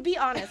 to be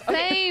honest.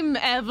 Okay. Same,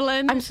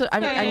 Evelyn. I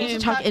need to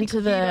talk Perky, into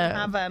you don't the.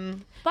 have, By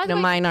the No,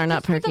 way, mine are not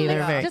just for the perky,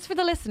 they're very- Just for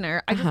the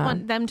listener, I just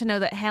want them to know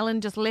that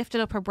Helen just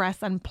lifted up her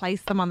breasts and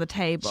placed them on the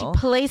table.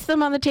 Placed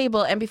them on the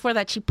table, and before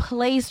that, she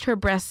placed her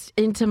breasts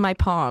into my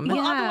palm. Well,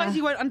 Yeah. otherwise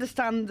you won't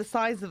understand the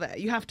size of it.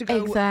 You have to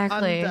go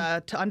Exactly.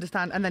 under to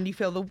understand, and then you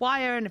feel the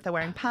wire, and if they're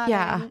wearing padding.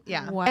 Yeah.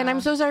 Yeah. Wow. And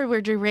I'm so sorry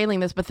we're derailing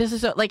this, but this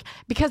is so, like,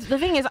 because the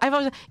thing is, I've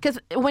always, because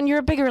when you're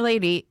a bigger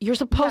lady, you're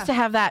supposed to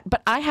have that,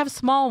 but I have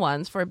small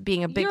ones for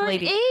being a big You're an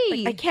lady. E.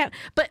 Like, I can't,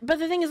 but the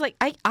thing is, like,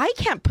 I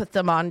can't put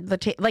them on the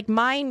table. Like,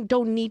 mine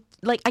don't need,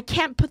 like, I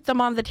can't put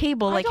them on the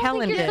table like don't think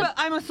Helen you're did. But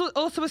I'm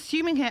also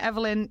assuming here,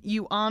 Evelyn,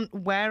 you aren't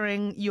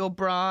wearing your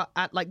bra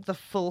at like the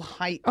full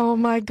height. Oh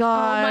my Oh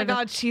god. my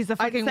god, she's a I'd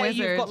fucking say wizard.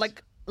 you've got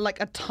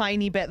like a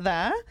tiny bit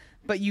there,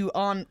 but you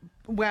aren't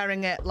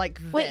wearing it like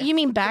this. Wait, you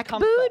mean for back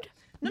comfort. boob?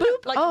 No,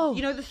 like Oh.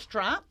 you know the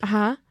strap.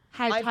 Huh?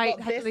 how I've tight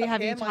got this have up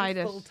you here, tied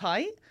it? mine's full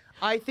tight.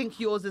 I think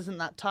yours isn't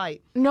that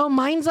tight. No,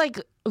 mine's like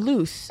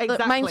loose.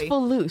 Exactly. Mine's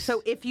full loose.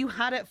 So if you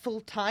had it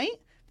full tight,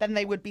 then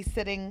they would be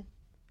sitting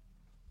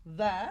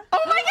there. oh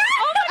my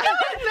god! Oh my god!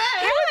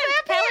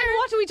 Helen,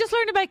 what do we just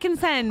learn about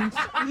consent?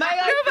 May I?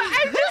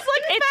 I'm just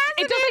like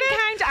It doesn't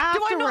count Do I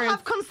afterwards. not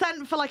have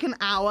consent for like an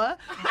hour?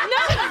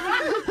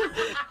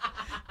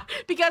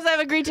 because I've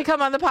agreed to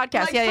come on the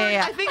podcast. Like,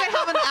 yeah. I think I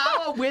have an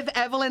hour with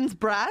Evelyn's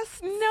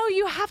breast No,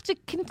 you have to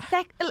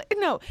consent.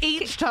 No,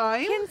 each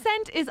time.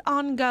 consent is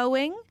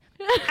ongoing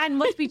and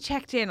must be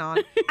checked in on,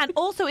 and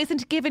also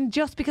isn't given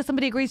just because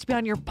somebody agrees to be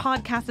on your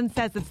podcast and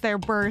says it's their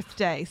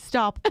birthday.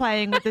 Stop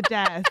playing with the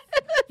death.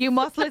 You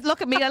must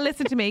look at me and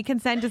listen to me.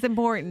 Consent is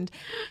important.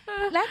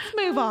 Let's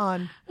move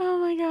on. Oh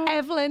my god.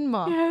 Evelyn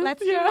Muff. Yes,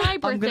 Let's yeah. do my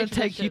birthday I'm going to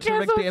take you to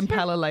tradition. Rigby and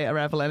Pella later,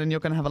 Evelyn, and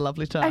you're going to have a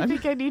lovely I time.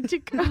 think I need to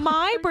go.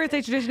 My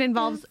birthday tradition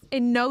involves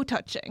in no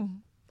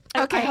touching.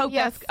 Okay, I hope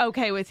yes. that's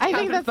okay with you. I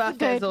think Catherine's that's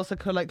birthday is good. also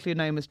colloquially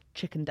known as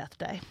Chicken Death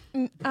Day.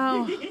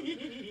 Oh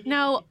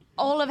no!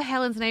 All of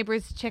Helen's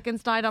neighbours'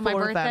 chickens died on my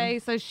 4 of them. birthday,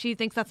 so she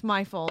thinks that's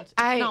my fault. It's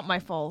I- not my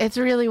fault. It's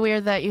really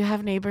weird that you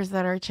have neighbors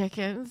that are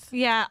chickens.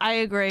 Yeah, I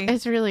agree.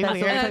 It's really That's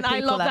weird. also and I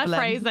people, love that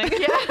Evelyn.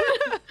 phrasing.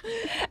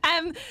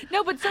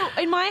 No, but so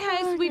in my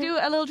house we do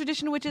a little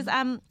tradition, which is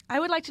I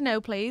would like to know,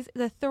 please,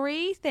 the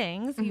 3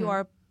 things you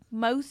are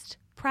most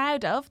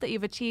proud of that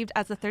you've achieved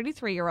as a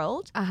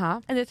 33-year-old, Uh-huh.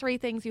 and the 3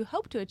 things you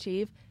hope to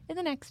achieve in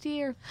the next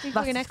year before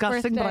That's your next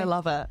disgusting, birthday. but I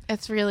love it.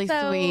 It's really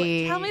So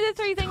sweet. tell me the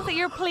 3 things that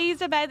you're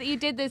pleased about that you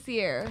did this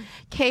year.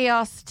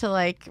 Chaos to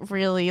like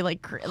really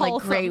like like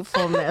Wholesome.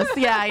 gratefulness.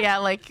 yeah,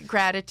 like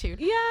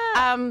gratitude. Yeah.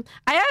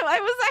 I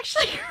was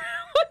actually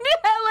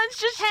Helen's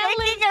just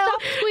shaking her,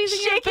 stop squeezing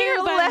your shaking her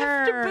boob at left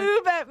her.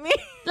 boob at me.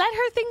 Let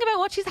her think about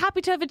what she's happy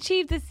to have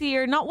achieved this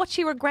year, not what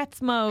she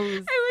regrets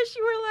most. I wish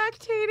you were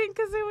lactating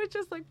because it would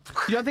just like.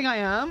 You don't think I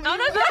am? Oh,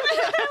 no,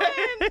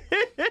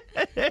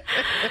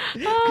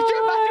 Could you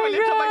imagine when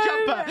you took my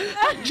jumper?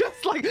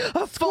 Just like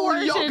a full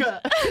yogurt.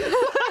 A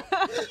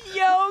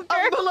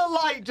Muller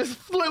light just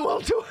flew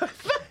onto her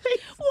face.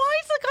 Why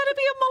is it got to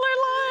be a Muller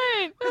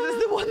line? This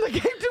is the one that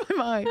came to my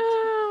right.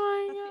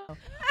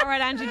 All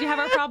right, Andrew, do you have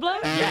our problem?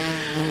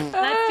 Yes.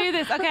 Let's do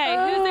this. Okay,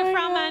 who's it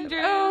from, Andrew?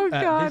 Oh,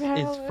 God.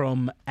 This is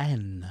from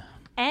N.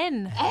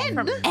 N.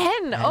 From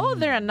N. Oh,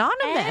 they're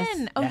anonymous.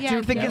 N. Oh, yeah. Do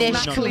you think it's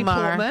Nish Natalie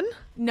Kumar. Portman?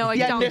 No, I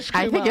Yeah, don't. Nish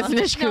I think it's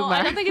Nish No, Kumar.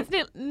 I don't think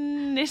it's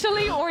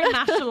initially or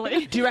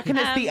nationally. Do you reckon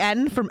it's the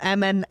N from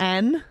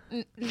MNN?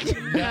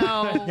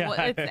 No,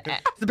 it's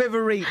It's a bit of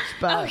a reach,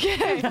 but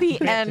the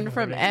N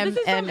from This is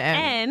from MNN.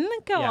 N.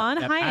 Go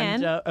on. Yeah, Hi,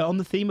 and, N. on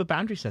the theme of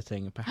boundary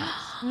setting, perhaps.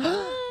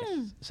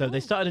 Yes. So they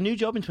started a new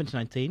job in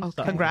 2019.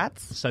 started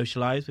Congrats. to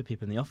socialise with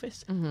people in the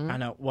office.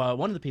 And well,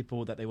 one of the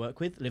people that they work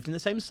with lived in the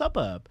same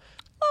suburb.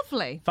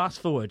 Lovely. Fast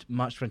forward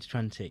March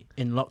 2020,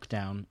 in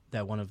lockdown,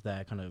 they're one of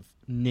their kind of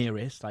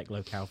nearest, like,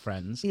 locale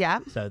friends. Yeah.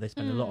 So they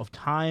spend a lot of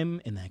time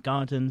in their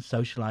gardens,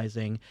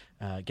 socialising,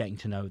 getting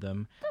to know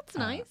them. That's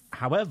nice.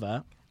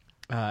 However,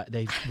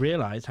 they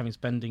realised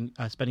spending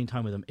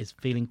time with them is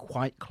feeling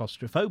quite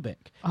claustrophobic.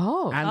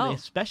 Oh. And they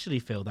especially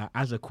feel that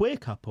as a queer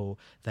couple,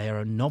 they are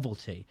a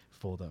novelty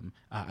for them,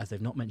 as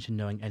they've not mentioned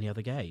knowing any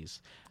other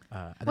gays.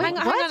 Hang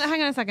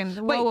on a second.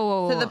 Whoa, Wait, whoa,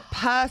 whoa, whoa. so the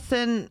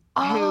person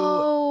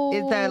who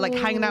is there, like,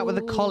 hanging out with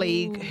a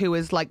colleague who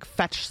is, like,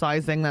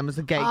 fetishizing them as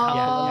a gay couple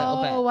a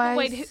little bit. Oh, I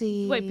wait,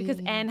 see. wait, because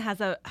N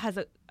has a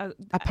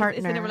partner.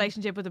 is in a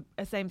relationship with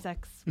a same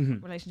sex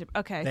relationship.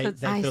 Okay, They, so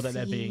they feel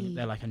that see.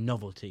 they're like a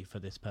novelty for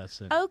this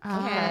person. okay.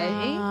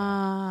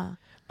 Ah.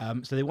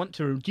 So they want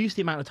to reduce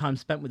the amount of time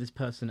spent with this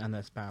person and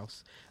their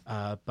spouse,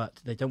 but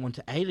they don't want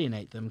to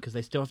alienate them because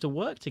they still have to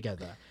work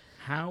together.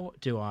 How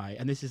do I,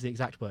 and this is the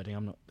exact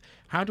wording,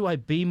 how do I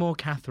be more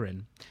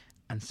Catherine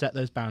and set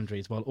those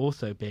boundaries while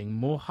also being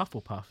more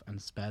Hufflepuff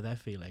and spare their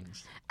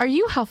feelings? Are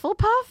you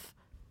Hufflepuff?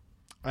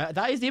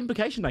 That is the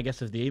implication, I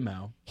guess, of the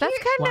email. That's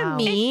kind of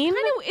mean.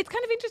 It's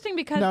kind of interesting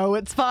because No,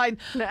 it's fine.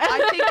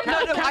 I think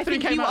I Catherine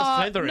think came you out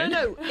are. Slytherin.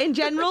 No. In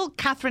general,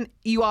 Catherine,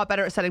 you are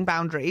better at setting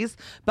boundaries.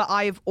 But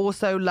I've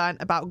also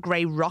learnt about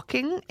grey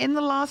rocking in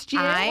the last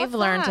year. I've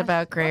learned that?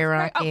 about grey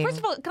What's rocking. first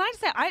of all, can I just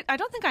say I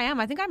don't think I am.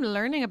 I think I'm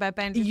learning about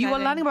boundaries. You are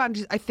setting. learning about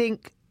boundaries. I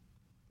think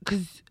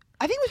because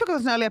I think we spoke about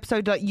this in an early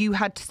episode that you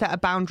had to set a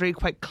boundary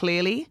quite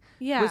clearly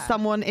Yeah. with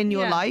someone in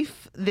your Yeah.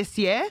 life this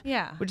year.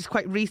 Yeah. which is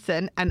quite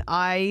recent, and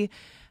I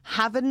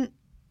haven't.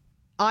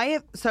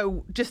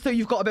 So just so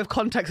you've got a bit of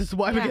context as to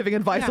why we're Yeah. giving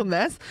advice Yeah. on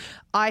this,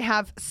 I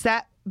have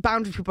set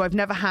boundaries with people. I've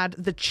never had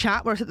the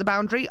chat where I set the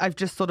boundary. I've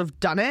just sort of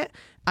done it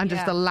and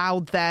just Yeah.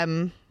 allowed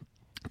them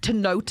to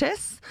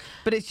notice.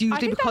 But it's usually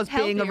think because that's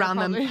being healthier, around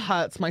probably. them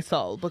hurts my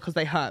soul because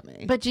they hurt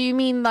me. But do you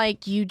mean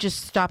like you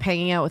just stop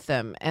hanging out with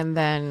them and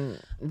then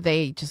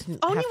they just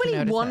Only have to really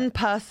notice one it?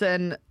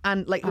 person,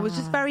 and like it was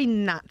just very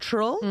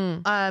natural.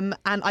 And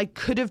I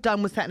could have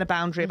done with setting a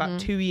boundary about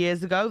 2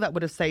 years ago. That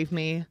would have saved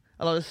me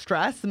a lot of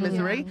stress and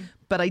misery,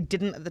 but I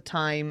didn't at the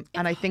time.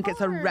 And I think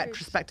it's a hard.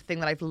 retrospective thing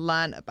that I've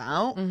learned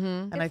about.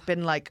 And I've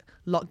been like,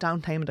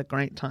 lockdown came at a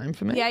great time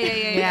for me. Yeah.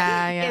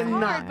 Yeah. In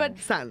Hard, that but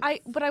sense. I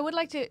would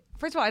like to.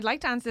 First of all, I'd like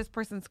to answer this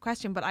person's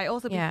question, but I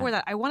also Yeah. before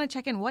that I want to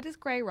check in. What is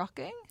grey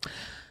rocking?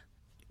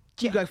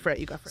 You go for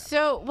it.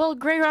 So, well,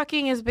 grey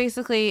rocking is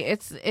basically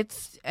it's.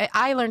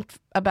 I learned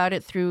about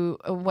it through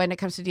when it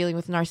comes to dealing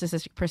with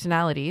narcissistic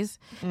personalities.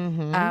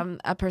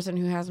 A person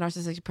who has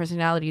narcissistic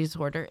personality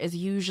disorder is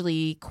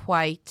usually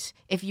quite.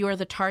 If you are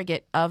the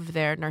target of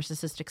their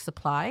narcissistic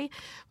supply,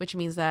 which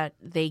means that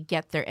they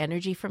get their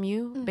energy from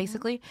you,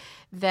 basically,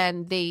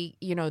 then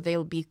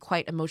they'll be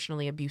quite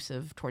emotionally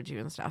abusive towards you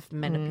and stuff,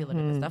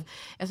 manipulative and stuff.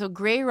 And so,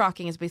 grey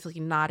rocking is basically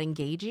not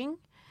engaging.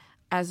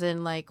 As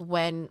in, like,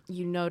 when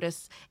you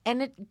notice,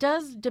 and it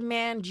does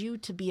demand you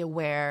to be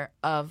aware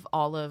of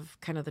all of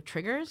kind of the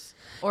triggers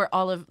or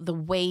all of the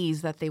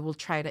ways that they will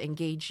try to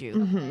engage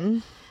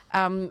you.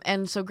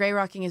 And so grey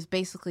rocking is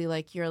basically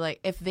like, you're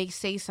like, if they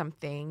say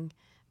something,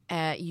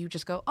 you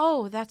just go,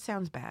 oh, that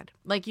sounds bad.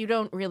 Like, you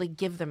don't really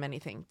give them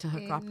anything to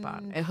hook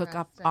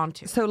up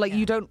onto. So like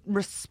you don't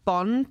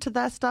respond to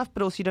their stuff,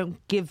 but also you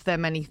don't give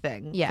them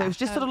anything. Yeah. So it's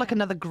just sort of like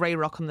another grey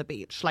rock on the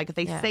beach. Like if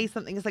they say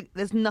something, it's like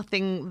there's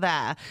nothing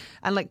there.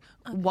 And like,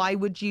 why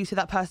would you say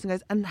that person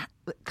goes, and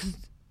because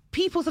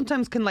people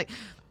sometimes can like,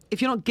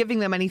 if you're not giving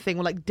them anything,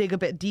 will like dig a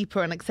bit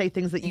deeper and like say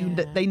things that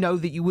that they know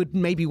that you would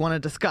maybe want to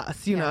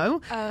discuss, you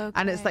know?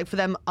 And it's like for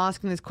them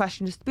asking this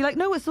question, just to be like,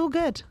 no, it's all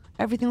good.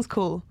 Everything's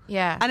cool.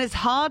 Yeah. And it's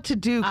hard to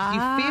do because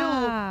you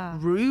feel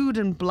rude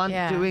and blunt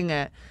doing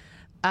it.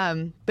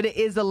 But it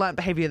is a learnt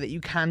behavior that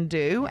you can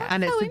do.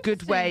 And it's a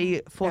good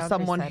way for Boundary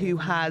someone who setting.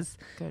 has,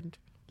 Good.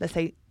 let's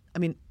say, I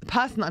mean, the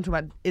person that I'm talking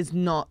about is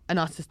not a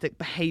narcissistic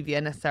behavior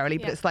necessarily,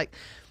 but it's like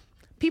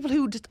people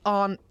who just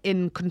aren't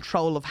in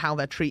control of how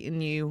they're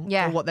treating you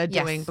Yeah. or what they're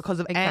Yes. doing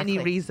because of Exactly.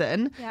 any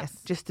reason. Yes.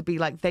 Just to be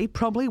like, they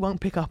probably won't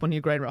pick up on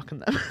you grey rocking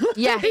them.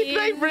 Yeah.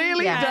 they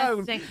really Yes.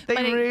 don't. They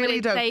But it really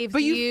don't. saves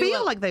But you you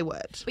feel like they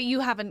would. But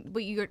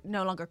you're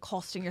no longer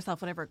costing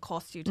yourself whatever it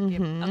costs you to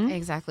give. Okay.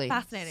 Exactly.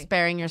 Fascinating.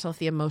 Sparing yourself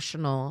the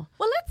emotional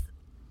Well,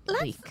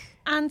 let's leak.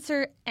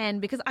 answer N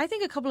because I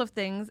think a couple of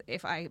things,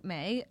 if I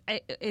may,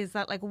 is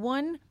that like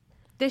one,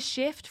 the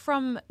shift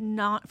from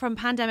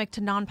pandemic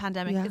to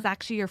non-pandemic is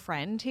actually your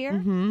friend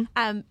here.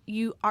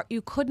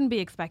 You couldn't be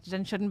expected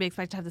and shouldn't be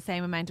expected to have the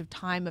same amount of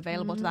time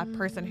available to that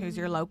person who's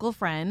your local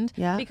friend,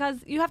 because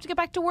you have to get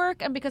back to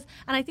work, and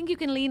I think you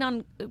can lean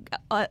on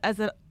as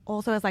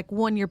like,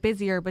 one, you're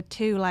busier, but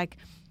two, like,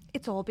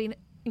 it's all been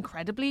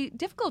incredibly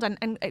difficult and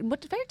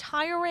very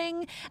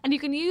tiring, and you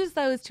can use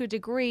those to a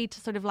degree to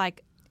sort of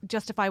like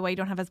justify why you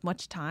don't have as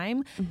much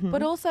time,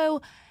 but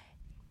also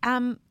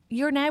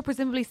you're now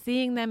presumably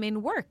seeing them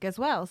in work as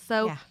well,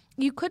 so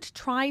you could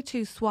try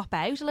to swap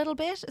out a little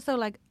bit. So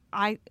like,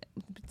 it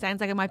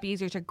sounds like it might be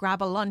easier to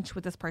grab a lunch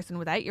with this person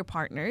without your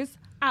partners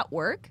at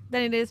work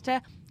than it is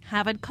to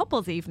have a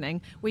couples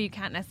evening where you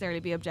can't necessarily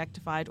be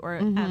objectified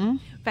or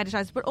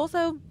fetishized. But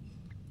also,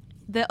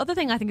 the other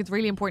thing I think it's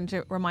really important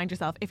to remind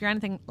yourself, if you're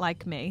anything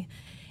like me,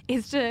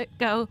 is to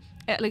go,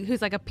 like,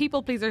 who's like a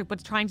people pleaser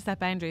but trying to set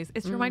boundaries,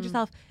 is to remind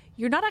yourself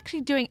you're not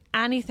actually doing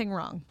anything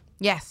wrong.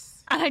 Yes.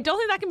 And I don't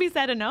think that can be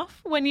said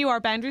enough when you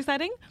are boundary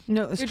setting.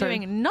 No, it's You're true.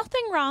 doing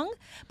nothing wrong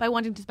by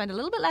wanting to spend a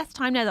little bit less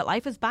time now that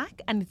life is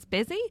back and it's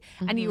busy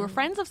and you were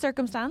friends of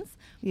circumstance.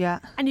 Yeah.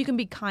 And you can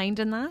be kind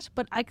in that.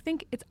 But I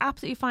think it's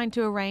absolutely fine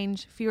to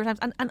arrange fewer times.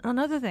 And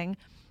another thing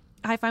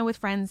I find with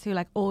friends who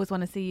like always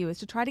want to see you is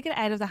to try to get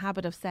out of the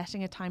habit of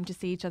setting a time to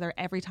see each other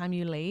every time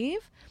you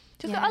leave.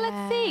 Just go,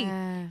 let's see.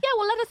 Yeah,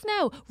 well, let us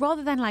know.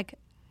 Rather than like...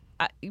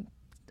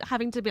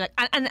 having to be like,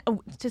 and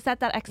to set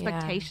that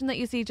expectation that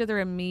you see each other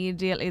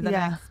immediately the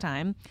next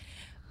time.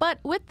 But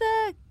with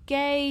the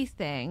gay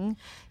thing,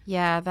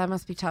 that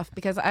must be tough,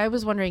 because I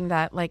was wondering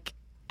that, like,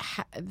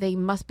 they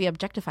must be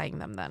objectifying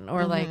them then,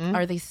 or like,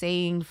 are they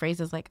saying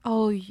phrases like,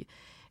 "Oh,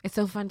 it's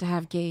so fun to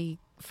have gay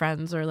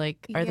friends," or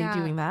like, are they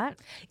doing that?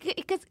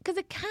 Because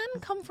it can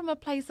come from a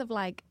place of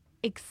like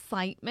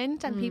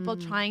excitement and people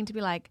trying to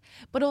be like,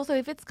 but also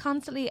if it's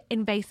constantly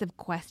invasive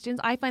questions,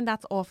 I find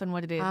that's often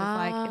what it is. It's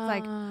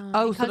like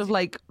Sort of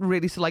like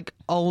really sort of like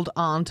old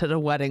aunt at a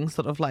wedding,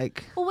 sort of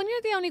like. Well, when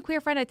you're the only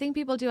queer friend, I think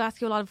people do ask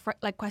you a lot of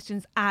like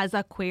questions as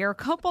a queer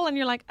couple, and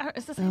you're like,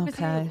 it's the same as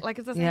you. Like,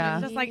 it's the same.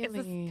 It's just like,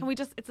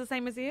 it's the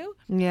same as you.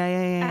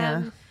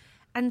 Yeah.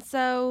 And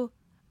so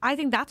I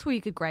think that's where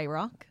you could grey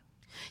rock.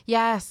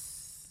 Yes.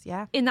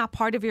 Yeah. In that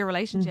part of your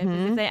relationship,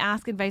 if they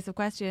ask invasive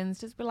questions,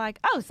 just be like,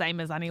 oh, same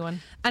as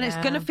anyone. And it's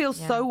going to feel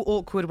so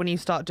awkward when you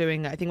start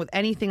doing it. I think with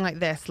anything like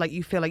this, like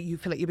you feel like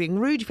you're being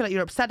rude, you feel like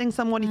you're upsetting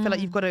someone, you feel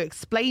like you've got to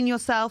explain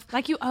yourself.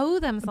 Like you owe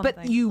them something.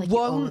 But you Like you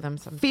owe won't them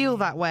something. feel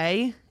that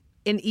way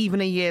in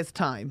even a year's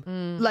time.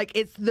 Like,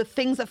 it's the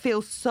things that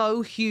feel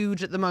so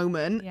huge at the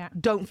moment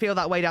don't feel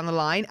that way down the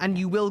line, and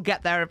you will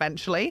get there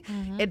eventually.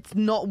 It's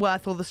not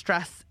worth all the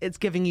stress it's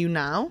giving you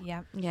now.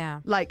 Yeah.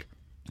 Like,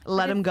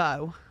 let them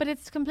go. But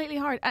it's completely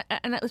hard,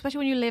 and especially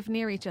when you live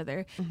near each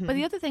other. But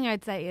the other thing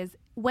I'd say is,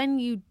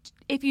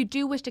 if you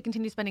do wish to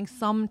continue spending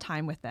some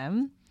time with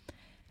them,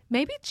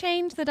 maybe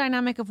change the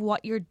dynamic of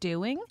what you're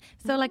doing.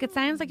 So like, it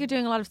sounds like you're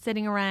doing a lot of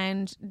sitting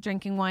around,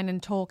 drinking wine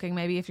and talking,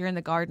 maybe if you're in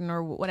the garden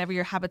or whatever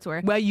your habits were.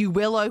 Where you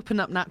will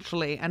open up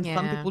naturally, and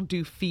some people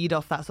do feed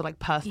off that sort of like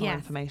personal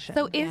information.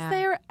 So is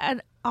there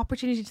an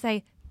opportunity to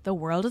say, the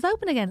world is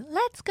open again,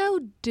 let's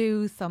go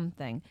do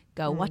something,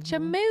 go watch a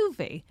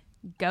movie,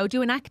 go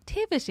do an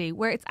activity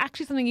where it's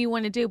actually something you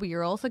want to do, but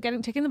you're also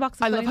ticking the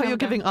box. I love how you're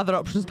giving other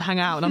options to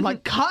hang out, and I'm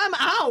like, come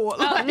out!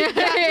 Like,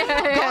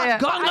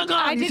 Go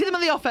on. You see them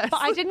in the office.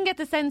 But I didn't get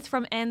the sense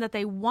from N that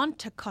they want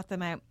to cut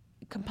them out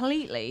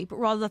completely, but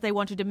rather that they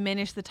want to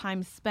diminish the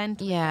time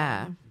spent with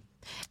them.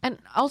 And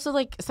also,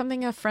 like,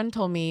 something a friend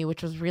told me,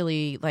 which was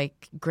really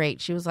like great.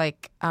 She was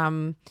like,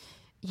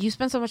 you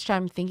spend so much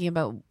time thinking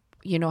about,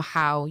 you know,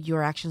 how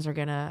your actions are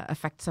going to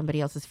affect somebody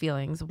else's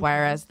feelings,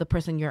 whereas the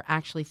person you're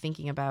actually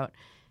thinking about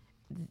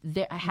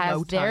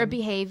has their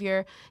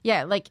behavior.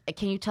 Yeah, like,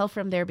 can you tell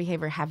from their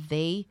behavior, have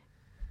they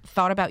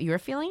thought about your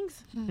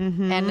feelings?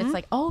 And it's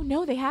like, oh,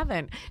 no, they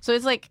haven't. So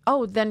it's like,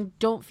 oh, then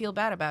don't feel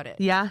bad about it.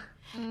 Yeah.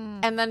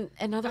 And then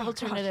another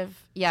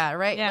alternative,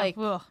 right? Yeah, like,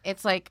 ugh.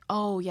 it's like,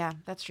 oh, yeah,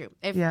 that's true.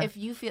 If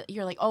you feel,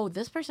 you're like, oh,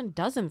 this person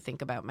doesn't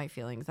think about my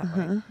feelings that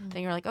way,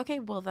 then you're like, okay,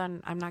 well,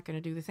 then I'm not going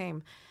to do the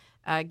same.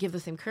 Give the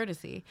same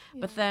courtesy.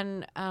 But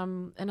then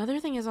another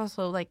thing is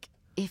also, like,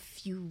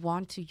 if you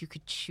want to, you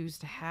could choose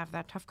to have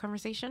that tough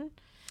conversation.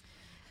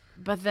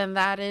 But then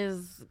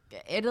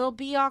it'll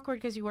be awkward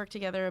because you work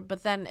together.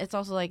 But then it's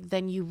also like,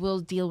 then you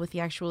will deal with the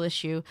actual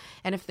issue.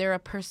 And if they're a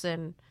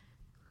person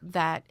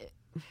that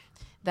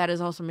is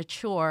also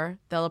mature,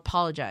 they'll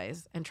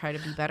apologize and try to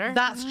be better.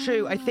 That's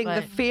true. I think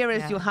the fear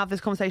is yeah. you'll have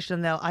this conversation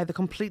and they'll either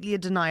completely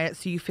deny it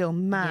so you feel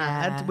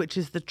mad, which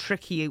is the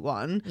tricky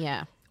one.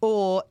 Yeah.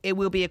 Or it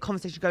will be a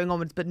conversation going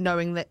onwards, but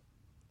knowing that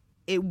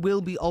it will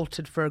be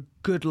altered for a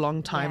good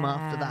long time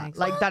after that.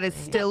 Like, that is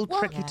still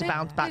tricky to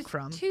bounce back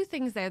from. Two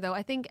things there, though.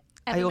 I think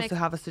I also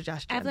have a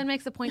suggestion. Evelyn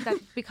makes the point that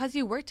because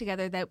you work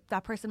together,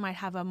 that person might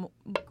have a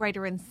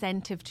greater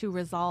incentive to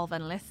resolve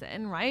and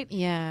listen, right?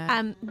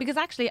 Yeah. Because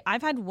actually,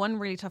 I've had one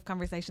really tough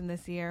conversation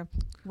this year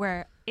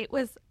where it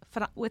was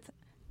with.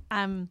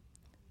 I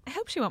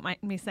hope she won't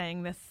mind me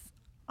saying this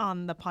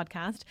on the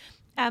podcast.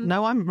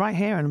 No, I'm right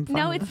here and I'm fine.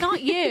 No, with it's it.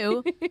 not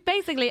you.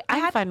 Basically,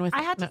 I'm fine with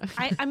I it. had. No.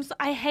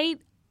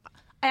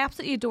 I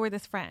absolutely adore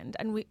this friend,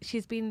 and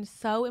she's been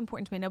so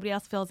important to me. Nobody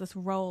else fills this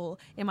role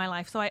in my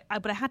life. So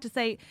but I had to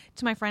say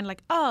to my friend,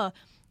 like, "Oh,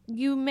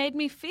 you made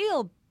me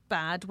feel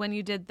bad when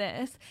you did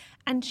this,"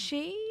 and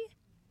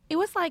it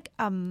was like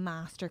a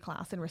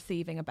masterclass in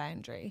receiving a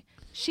boundary.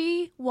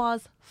 She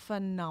was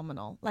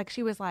phenomenal. Like,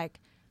 she was like,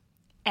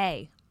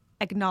 A,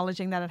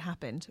 acknowledging that it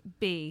happened.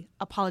 B,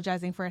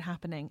 apologizing for it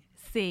happening.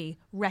 C,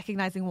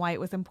 recognizing why it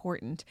was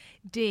important.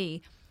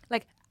 D,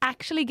 like,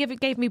 actually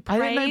gave me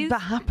praise. I didn't know that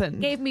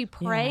happened. Gave me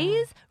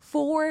praise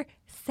for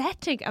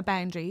setting a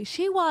boundary.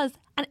 She was,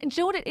 and do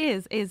you know what it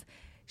is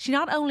she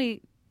not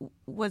only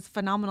was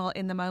phenomenal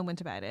in the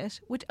moment about it,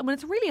 which when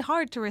it's really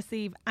hard to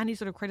receive any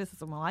sort of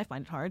criticism, well, I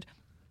find it hard.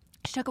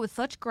 She took it with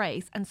such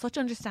grace and such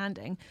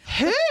understanding.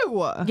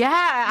 Who?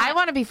 Yeah, I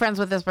want to be friends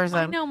with this person.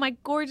 I know, my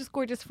gorgeous,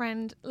 gorgeous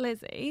friend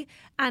Lizzie,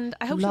 and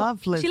I hope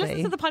Love she Lizzie.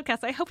 listens to the podcast.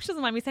 I hope she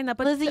doesn't mind me saying that.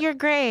 But Lizzie, you're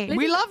great. Lizzie's-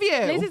 We love you.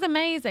 Lizzie's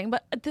amazing,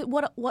 but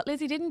what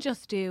Lizzie didn't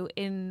just do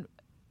in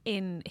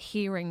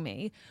hearing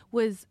me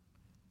was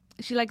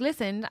she like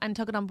listened and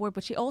took it on board,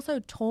 but she also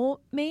taught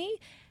me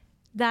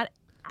that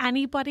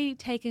anybody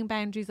taking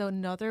boundaries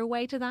another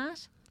way to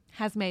that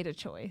has made a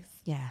choice.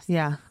 Yes.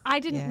 Yeah. I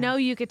didn't know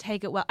you could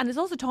take it well. And it's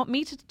also taught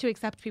me to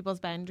accept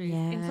people's boundaries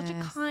in such a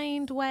Yes.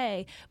 kind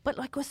way. But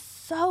like was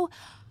so...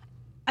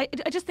 I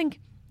just think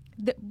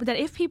that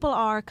if people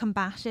are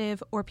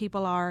combative or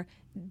people are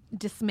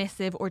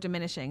dismissive or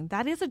diminishing,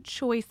 that is a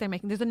choice they're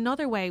making. There's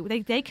another way.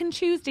 They can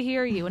choose to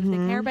hear you. And if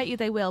they care about you,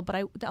 they will.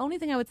 But the only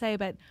thing I would say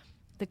about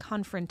the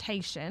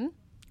confrontation,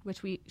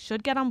 which we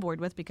should get on board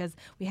with because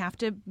we have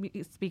to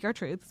speak our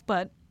truths,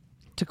 but...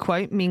 To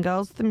quote Mean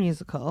Girls the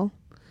musical,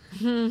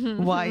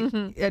 why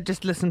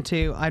just listen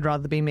to "I'd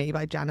Rather Be Me"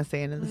 by Janice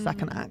Ian in the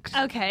second act.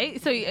 Okay,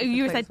 so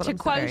you Thanks, said well, to it's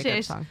a quote very good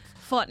it, song.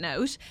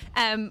 footnote.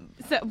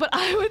 But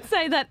I would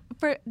say that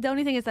the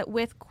only thing is that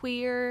with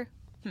queer,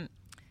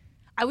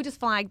 I would just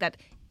flag that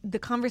the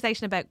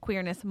conversation about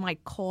queerness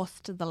might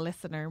cost the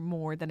listener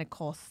more than it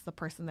costs the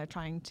person they're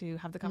trying to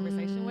have the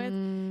conversation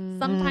with.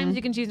 Sometimes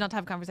you can choose not to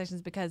have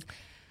conversations because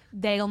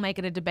they'll make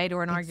it a debate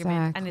or an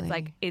argument, and it's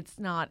like Exactly. it's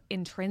not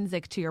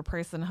intrinsic to your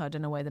personhood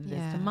in a way that it is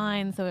Yeah. to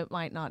mine. So it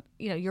might not.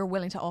 You're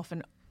willing to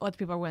often. Other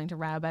people are willing to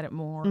row about it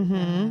more.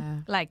 Yeah.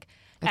 Like,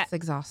 It's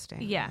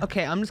exhausting. yeah.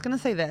 Okay, I'm just going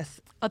to say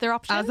this. Other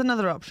options. As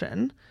another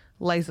option,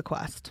 Laser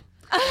Quest.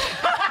 How does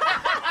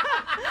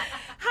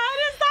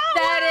that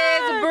That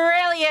is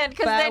brilliant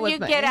because Bear then with you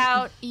me. get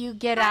out. You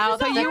get out.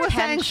 So the you were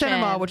saying tension.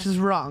 cinema, which is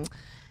wrong.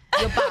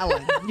 You're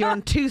battling. You're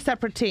on two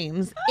separate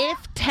teams. If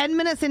 10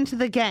 minutes into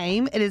the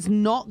game it is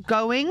not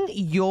going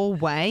your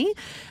way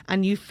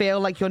and you feel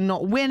like you're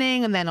not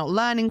winning and they're not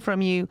learning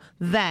from you,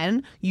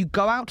 then you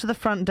go out to the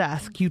front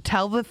desk. You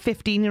tell the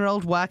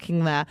 15-year-old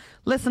working there,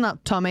 listen up,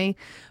 Tommy.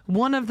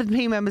 One of the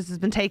team members has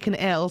been taken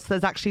ill, so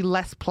there's actually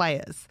less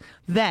players.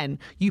 Then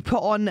you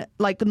put on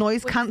like the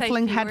noise Would you say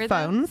cancelling fewer, though?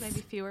 headphones.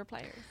 Maybe fewer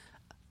players.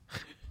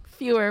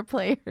 Fewer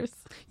players.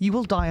 You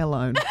will die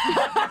alone.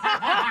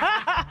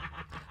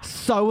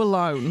 So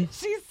alone.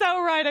 She's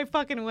so right. I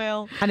fucking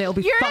will. And it'll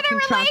be You're in a fucking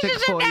tragic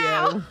relationship for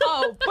now. you.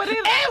 Oh, but It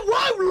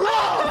won't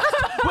last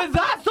with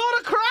that sort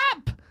of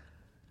crap.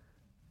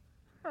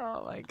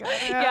 oh my god.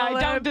 Yeah, I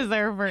don't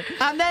deserve her.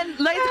 And then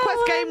Laser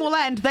Quest game will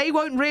end. They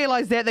won't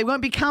realise it. They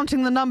won't be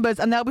counting the numbers,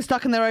 and they'll be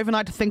stuck in there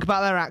overnight to think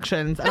about their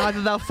actions. And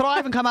either they'll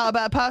thrive and come out a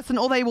better person,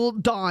 or they will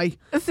die.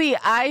 See,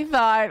 I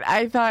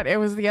thought it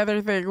was the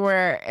other thing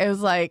where it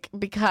was like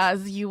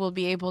because you will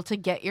be able to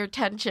get your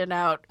tension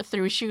out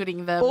through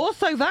shooting them.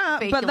 Also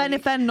that, but then Fakely.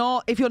 if they're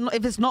not, if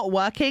it's not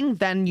working,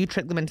 then you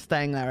trick them into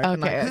staying there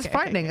overnight. 'Cause it's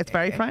frightening. It's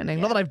very frightening.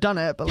 Not that I've done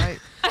it, but like,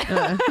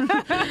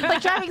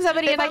 like driving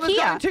somebody in if I was going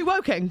IKEA. to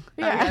Woking.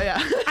 Yeah.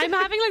 I'm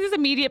having like this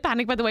immediate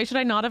panic. By the way, should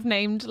I not have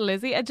named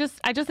Lizzie? I just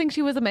think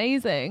she was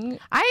amazing.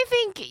 I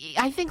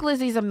think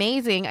Lizzie's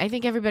amazing. I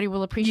think everybody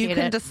will appreciate You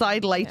can it.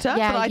 decide later,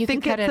 Yeah, but I you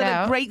can think cut it's it a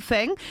out. great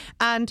thing.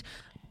 And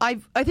I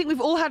think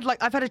we've all had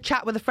I've had a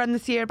chat with a friend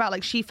this year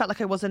about she felt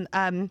like I wasn't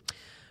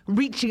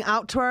reaching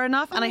out to her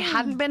enough, and I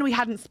hadn't been. We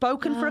hadn't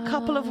spoken for a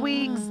couple of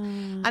weeks,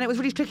 and it was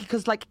really tricky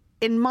because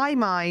in my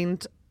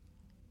mind,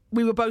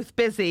 we were both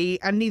busy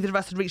and neither of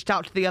us had reached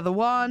out to the other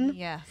one.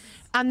 Yes.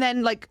 And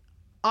then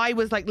I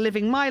was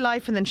living my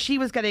life, and then she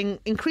was getting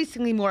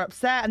increasingly more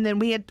upset, and then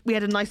we had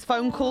a nice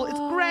phone call. It's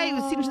great.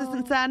 We've seen each other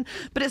since then.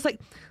 But it's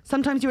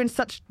sometimes you're in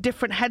such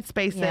different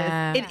headspaces.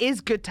 Yeah. It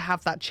is good to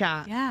have that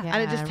chat. Yeah.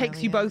 And it just it takes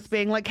really you both is.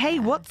 being like, hey,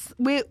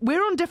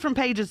 we're on different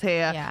pages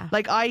here. Yeah.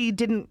 I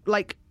didn't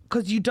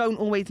because you don't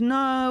always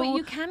know. But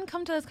you can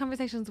come to those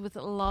conversations with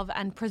love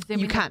and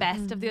presuming the can.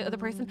 best of the other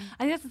person.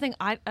 I think that's the thing.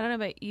 I don't know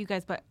about you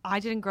guys, but I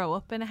didn't grow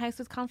up in a house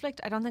with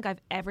conflict. I don't think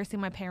I've ever seen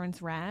my parents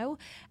row,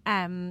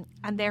 and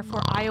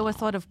therefore I always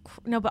thought of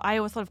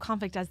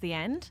conflict as the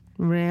end.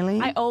 Really?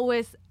 I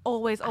always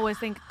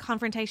think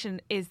confrontation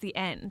is the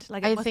end.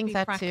 Like it I must think be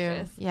that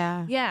practice. too.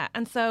 Yeah. Yeah,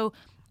 and so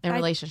In I-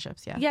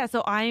 relationships, yeah. Yeah,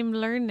 so I'm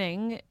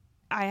learning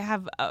I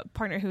have a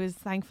partner who is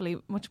thankfully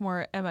much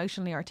more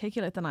emotionally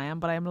articulate than I am,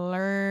 but I'm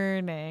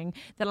learning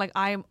that like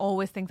I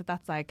always think that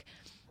that's like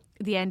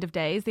the end of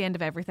days, the end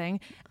of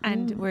everything.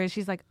 And whereas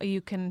she's like,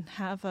 you can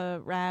have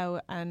a row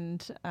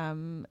and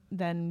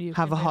then you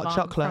Have can a move hot on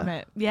chocolate. from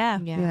it. Yeah.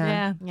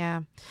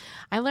 Yeah.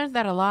 I learned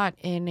that a lot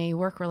in a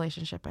work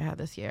relationship I had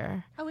this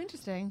year. Oh,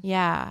 interesting.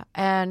 Yeah.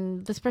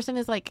 And this person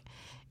is like,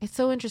 it's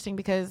so interesting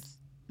because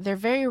they're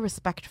very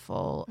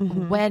respectful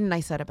when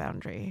I set a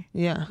boundary.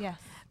 Yeah. Yes.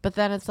 But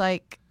then it's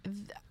like,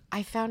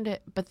 I found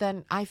it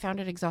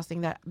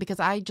exhausting that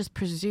because I just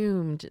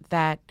presumed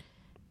that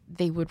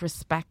they would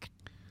respect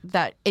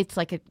that it's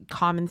like a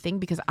common thing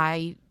because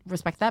I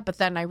respect that. But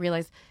then I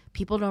realized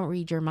people don't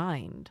read your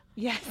mind.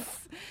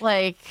 Yes.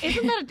 Like,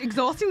 Isn't that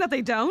exhausting that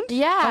they don't?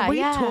 yeah. Are we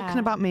yeah. talking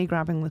about me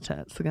grabbing the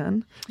tits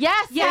again?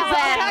 Yes. Yes.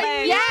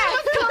 Yes.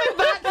 Yes. Coming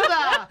back to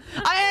that.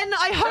 And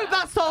I hope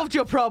that solved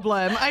your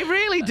problem. I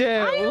really do.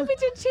 I hope it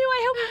did too.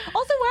 I hope.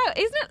 Also, wow,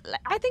 isn't it?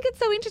 I think it's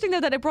so interesting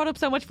though that it brought up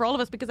so much for all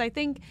of us because I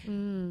think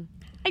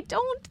I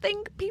don't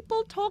think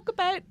people talk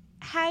about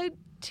how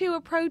to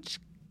approach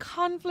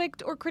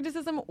conflict or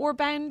criticism or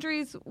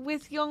boundaries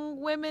with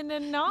young women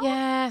and not.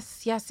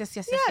 Yes. Yeah,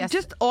 Yes.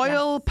 just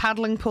oil,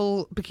 paddling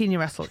pool, bikini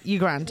wrestle. You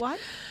grand. What?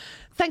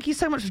 Thank you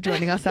so much for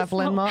joining us,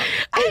 Evelyn Mark.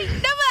 I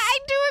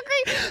do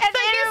agree. And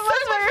Thank you so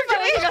much for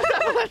joining us,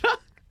 Evelyn Mark.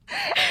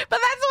 But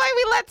that's why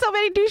we let so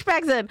many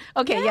douchebags in.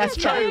 Okay, yes,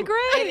 I true.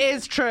 agree. It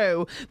is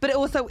true. But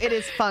it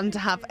is fun to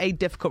have a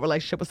difficult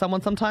relationship with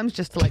someone sometimes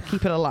just to like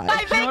keep it alive.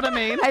 Do you know what I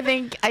mean? I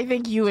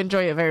think you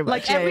enjoy it very much.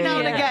 Like every now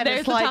and yeah. again,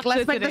 There's it's the like,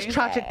 let's make this toxicity.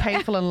 tragic,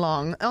 painful, and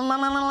long. La, la,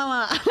 la, la,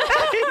 la.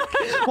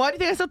 Why do you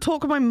think I still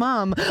talk with my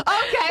mum? Okay, Evelyn,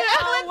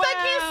 thank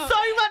you wow. so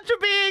much for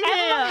being here.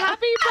 Evelyn,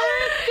 happy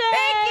birthday!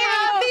 Thank you.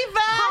 Happy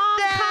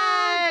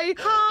birthday.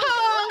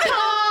 Hong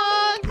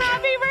Kong.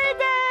 Happy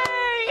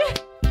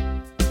birthday!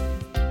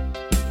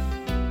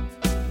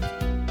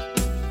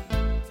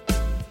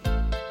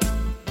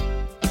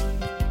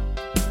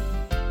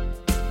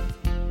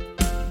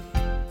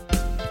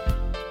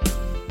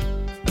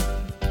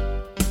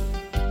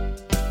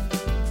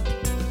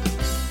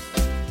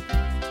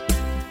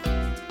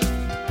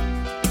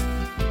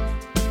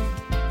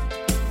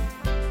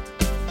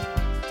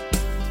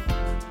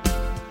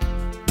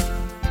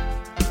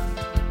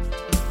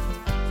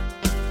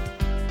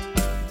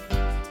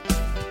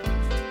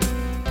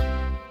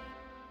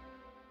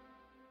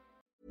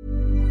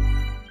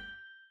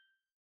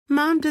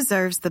 Mom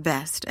deserves the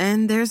best,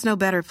 and there's no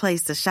better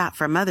place to shop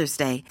for Mother's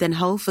Day than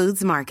Whole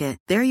Foods Market.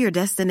 They're your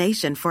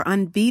destination for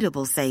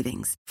unbeatable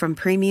savings, from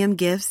premium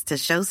gifts to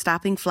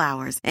show-stopping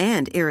flowers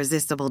and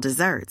irresistible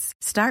desserts.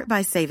 Start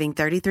by saving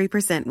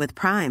 33% with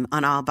Prime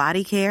on all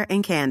body care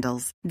and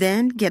candles.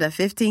 Then get a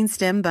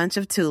 15-stem bunch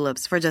of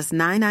tulips for just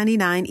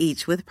 $9.99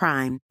 each with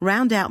Prime.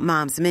 Round out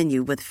Mom's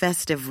menu with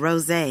festive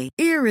rosé,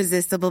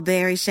 irresistible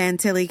berry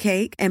chantilly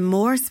cake, and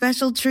more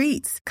special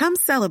treats. Come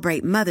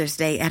celebrate Mother's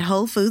Day at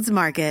Whole Foods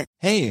Market.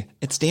 Hey,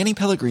 it's Danny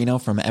Pellegrino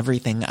from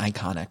Everything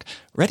Iconic.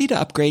 Ready to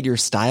upgrade your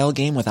style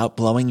game without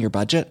blowing your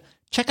budget?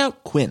 Check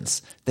out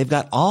Quince. They've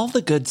got all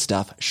the good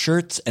stuff,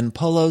 shirts and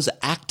polos,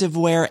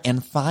 activewear,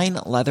 and fine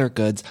leather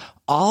goods,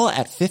 all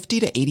at 50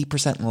 to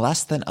 80%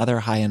 less than other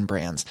high-end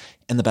brands.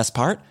 And the best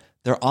part?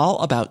 They're all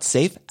about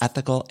safe,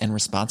 ethical, and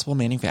responsible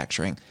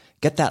manufacturing.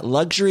 Get that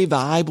luxury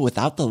vibe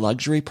without the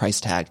luxury price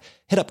tag.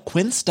 Hit up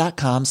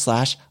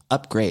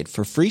quince.com/upgrade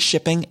for free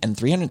shipping and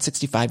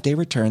 365-day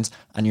returns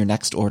on your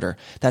next order.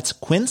 That's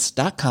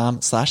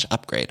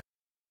quince.com/upgrade.